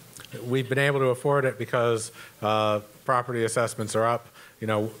 We've been able to afford it because property assessments are up.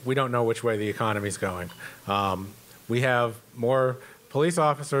 We don't know which way the economy's going. We have more police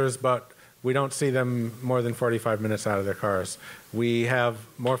officers, but we don't see them more than 45 minutes out of their cars. We have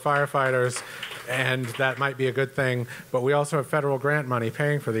more firefighters, and that might be a good thing, but we also have federal grant money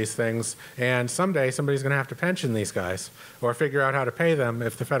paying for these things, and someday somebody's going to have to pension these guys or figure out how to pay them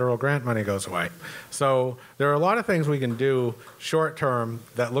if the federal grant money goes away. So there are a lot of things we can do short term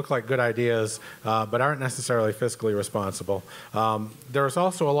that look like good ideas, but aren't necessarily fiscally responsible. There's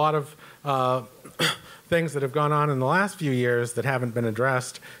also a lot of things that have gone on in the last few years that haven't been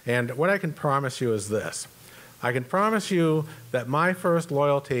addressed, and what I can promise you is this. I can promise you that my first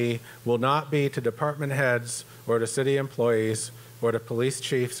loyalty will not be to department heads or to city employees or to police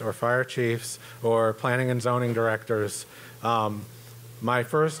chiefs or fire chiefs or planning and zoning directors. My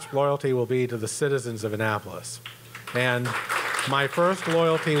first loyalty will be to the citizens of Annapolis. And my first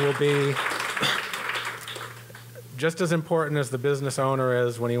loyalty will be just as important as the business owner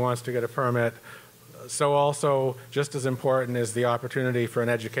is when he wants to get a permit. So also just as important is the opportunity for an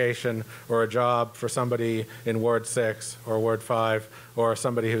education or a job for somebody in Ward 6 or Ward 5 or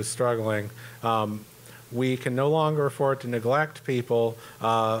somebody who's struggling. We can no longer afford to neglect people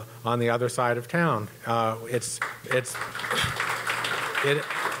on the other side of town. This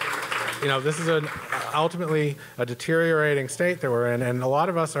is ultimately a deteriorating state that we're in, and a lot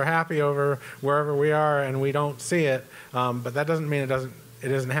of us are happy over wherever we are and we don't see it, but that doesn't mean it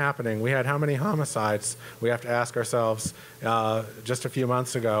isn't happening. We had how many homicides? We have to ask ourselves just a few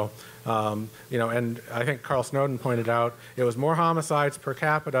months ago. And I think Carl Snowden pointed out it was more homicides per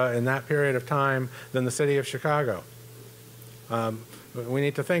capita in that period of time than the city of Chicago. We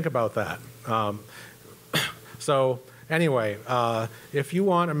need to think about that. So anyway, if you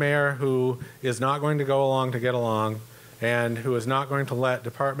want a mayor who is not going to go along to get along, and who is not going to let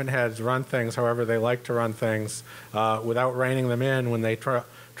department heads run things however they like to run things without reining them in when they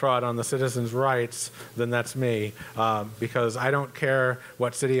trod on the citizens' rights, then that's me. Because I don't care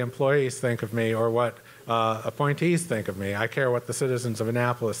what city employees think of me or what appointees think of me. I care what the citizens of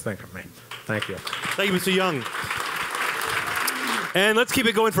Annapolis think of me. Thank you. Thank you, Mr. Young. And let's keep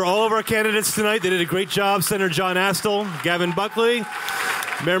it going for all of our candidates tonight. They did a great job. Senator John Astle, Gavin Buckley,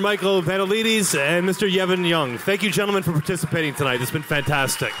 Mayor Michael Pantelides, and Mr. Nevin Young. Thank you, gentlemen, for participating tonight. It's been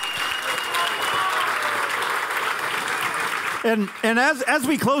fantastic. And as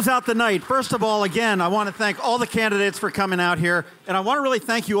we close out the night, first of all, again, I want to thank all the candidates for coming out here, and I want to really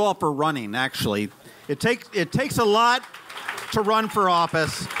thank you all for running, actually. It takes a lot to run for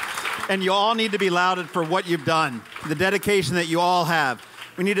office, and you all need to be lauded for what you've done, the dedication that you all have.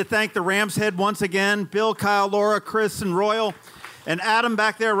 We need to thank the Rams Head once again, Bill, Kyle, Laura, Chris, and Royal. And Adam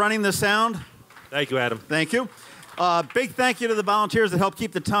back there running the sound. Thank you, Adam. Thank you. Big thank you to the volunteers that helped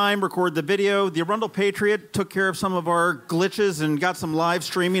keep the time, record the video. The Arundel Patriot took care of some of our glitches and got some live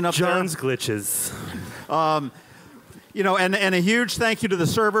streaming up John's there. Glitches. And a huge thank you to the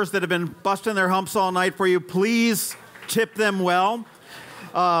servers that have been busting their humps all night for you. Please tip them well.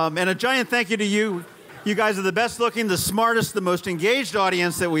 And a giant thank you to you. You guys are the best looking, the smartest, the most engaged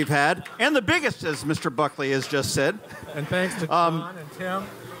audience that we've had, and the biggest, as Mr. Buckley has just said. And thanks to John and Tim.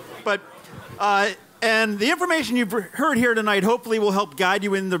 And the information you've heard here tonight hopefully will help guide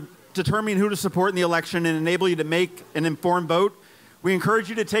you in determining who to support in the election and enable you to make an informed vote. We encourage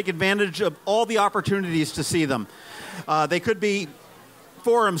you to take advantage of all the opportunities to see them. They could be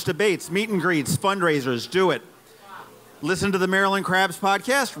forums, debates, meet and greets, fundraisers. Do it. Listen to the Maryland Crabs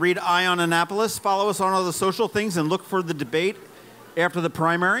podcast, read Eye on Annapolis, follow us on all the social things, and look for the debate after the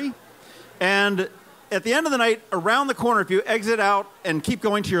primary. And at the end of the night, around the corner, if you exit out and keep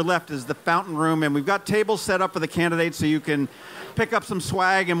going to your left, is the fountain room, and we've got tables set up for the candidates so you can pick up some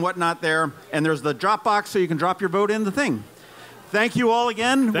swag and whatnot there. And there's the drop box so you can drop your vote in the thing. Thank you all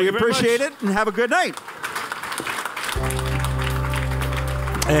again. We appreciate it, and have a good night.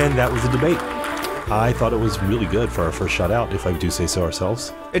 And that was the debate. I thought it was really good for our first shot out, if I do say so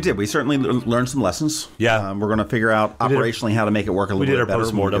ourselves. It did. We certainly learned some lessons. Yeah. We're going to figure out operationally how to make it work a little bit better. We did our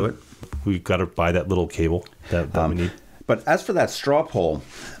postmortem. We've got to buy that little cable that we need. But as for that straw poll,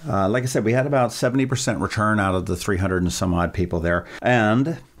 like I said, we had about 70% return out of the 300 and some odd people there.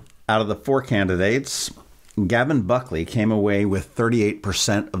 And out of the 4 candidates, Gavin Buckley came away with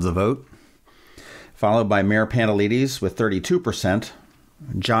 38% of the vote, followed by Mayor Pantelides with 32%,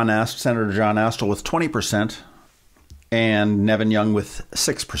 Senator John Astle with 20%, and Nevin Young with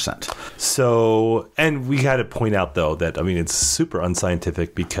 6%. So, and we had to point out, though, that, I mean, it's super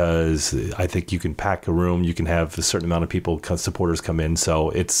unscientific because I think you can pack a room, you can have a certain amount of people, supporters come in. So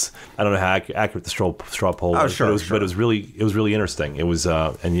it's, I don't know how accurate the straw poll was, but it was really interesting. It was,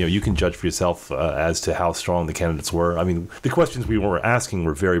 and you can judge for yourself as to how strong the candidates were. I mean, the questions we were asking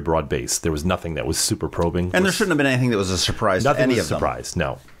were very broad based. There was nothing that was super probing. And there shouldn't have been anything that was a surprise to any of them. Nothing was a surprise,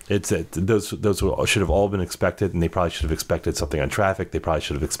 no. Those should have all been expected, and they probably should have expected something on traffic. They probably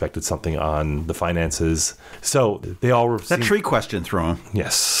should have expected something on the finances. So they all were... That tree question threw him.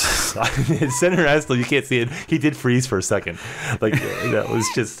 Yes. Senator Astle, you can't see it. He did freeze for a second. Like, that was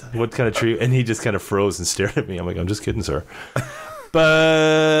just, what kind of tree? And he just kind of froze and stared at me. I'm like, I'm just kidding, sir.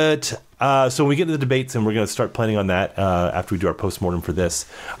 But so when we get to the debates, and we're going to start planning on that after we do our postmortem for this,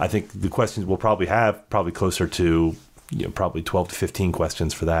 I think the questions we'll probably have closer to... probably 12 to 15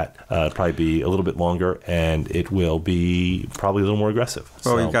 questions for that. Probably be a little bit longer, and it will be probably a little more aggressive.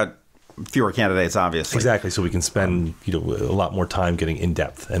 Well, we've got fewer candidates, obviously. Exactly, so we can spend a lot more time getting in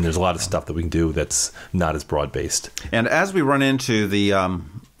depth, and there's a lot of stuff that we can do that's not as broad based. And as we run into the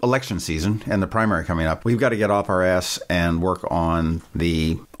election season and the primary coming up, we've got to get off our ass and work on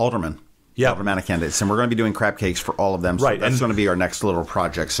the alderman. Yeah, aldermanic candidates, and we're going to be doing crab cakes for all of them. So right, that's going to be our next little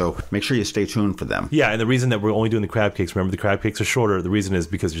project. So make sure you stay tuned for them. Yeah, and the reason that we're only doing the crab cakes, remember the crab cakes are shorter. The reason is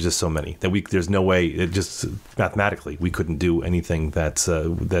because there's just so many that there's no way, it just mathematically we couldn't do anything that's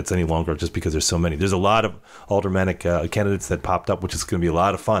any longer just because there's so many. There's a lot of aldermanic candidates that popped up, which is going to be a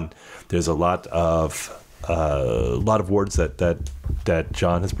lot of fun. There's a lot of wards that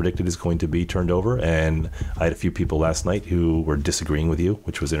John has predicted is going to be turned over, and I had a few people last night who were disagreeing with you,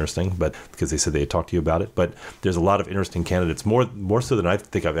 which was interesting, but because they said they had talked to you about it. But there's a lot of interesting candidates, more so than I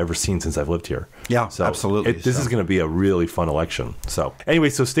think I've ever seen since I've lived here. Yeah, so absolutely. This is going to be a really fun election. So anyway,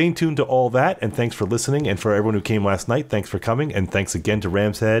 so stay tuned to all that, and thanks for listening, and for everyone who came last night, thanks for coming, and thanks again to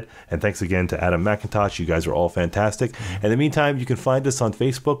Rams Head, and thanks again to Adam McIntosh. You guys are all fantastic. In the meantime, you can find us on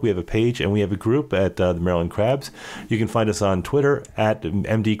Facebook. We have a page and we have a group at the Maryland Crabs. You can find us on Twitter at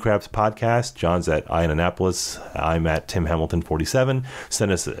MD Crabs Podcast. John's at I&Annapolis. I'm at Tim Hamilton 47.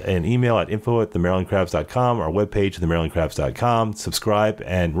 Send us an email at info@themarylandcrabs.com, our webpage at themarylandcrabs.com. Subscribe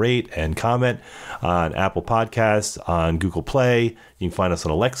and rate and comment on Apple Podcasts, on Google Play. You can find us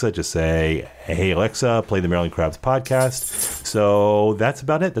on Alexa. Just say, hey, Alexa, play the Maryland Crabs podcast. So that's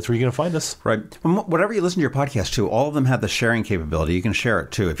about it. That's where you're going to find us. Right. Whatever you listen to your podcast to, all of them have the sharing capability. You can share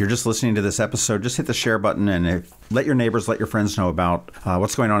it, too. If you're just listening to this episode, just hit the share button and let your neighbors, let your friends know about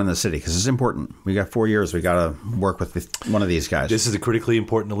what's going on in the city, because it's important. We got 4 years. We got to work with one of these guys. This is a critically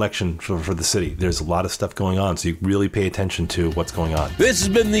important election for the city. There's a lot of stuff going on, so you really pay attention to what's going on. This has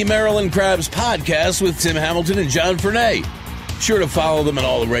been the Maryland Crabs podcast with Tim Hamilton and John Fernay. Sure to follow them in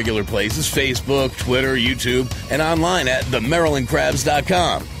all the regular places, Facebook, Twitter, YouTube, and online at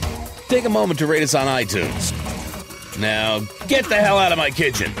themarylandcrabs.com. Take a moment to rate us on iTunes. Now, get the hell out of my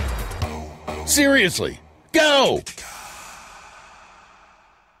kitchen. Seriously, go!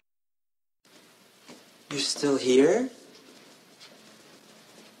 You're still here?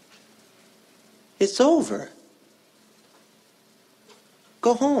 It's over.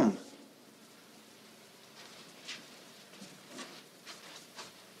 Go home.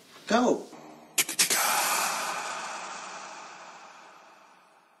 Go.